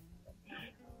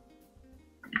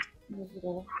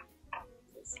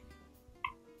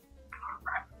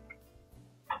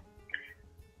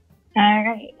 All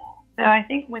right. So I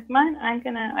think with mine, I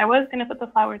was gonna put the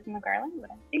flowers in the garland, but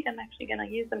I think I'm actually gonna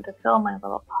use them to fill my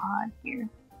little pod here.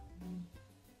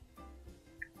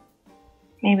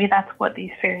 Maybe that's what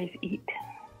these fairies eat.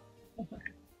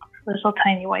 Little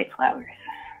tiny white flowers.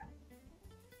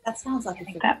 That sounds like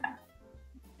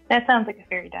that sounds like a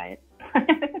fairy diet.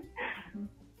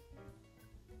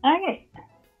 Okay.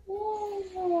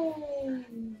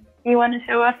 You want to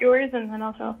show off yours and then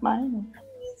I'll show off mine?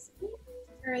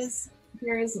 Here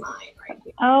is mine right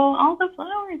here. Oh, all the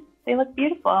flowers. They look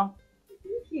beautiful.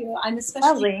 Thank you. I'm especially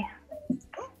lovely.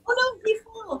 Oh no, be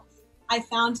full. I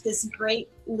found this great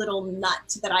little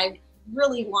nut that I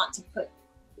really want to put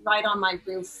right on my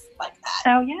roof like that.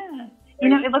 Oh yeah. You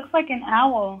know, it looks like an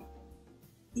owl.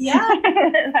 Yeah.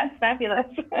 That's fabulous.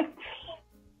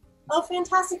 Oh,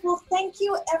 fantastic. Well, thank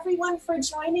you everyone for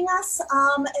joining us.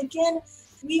 Again,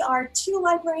 we are 2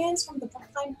 librarians from the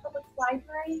Brookline Public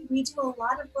Library. We do a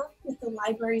lot of work with the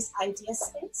library's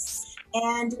ideaSPACE,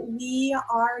 and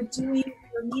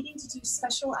we're meeting to do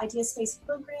special ideaSPACE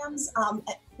programs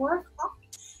at 4 o'clock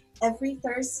every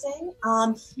Thursday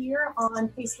here on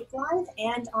Facebook Live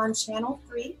and on Channel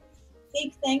 3.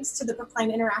 Big thanks to the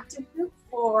Brookline Interactive Group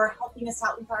for helping us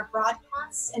out with our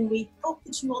broadcasts, and we hope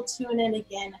that you will tune in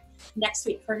again next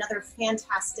week for another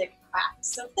fantastic craft.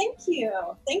 So thank you.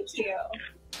 Thank you.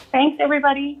 Thanks,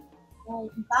 everybody.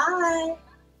 Bye.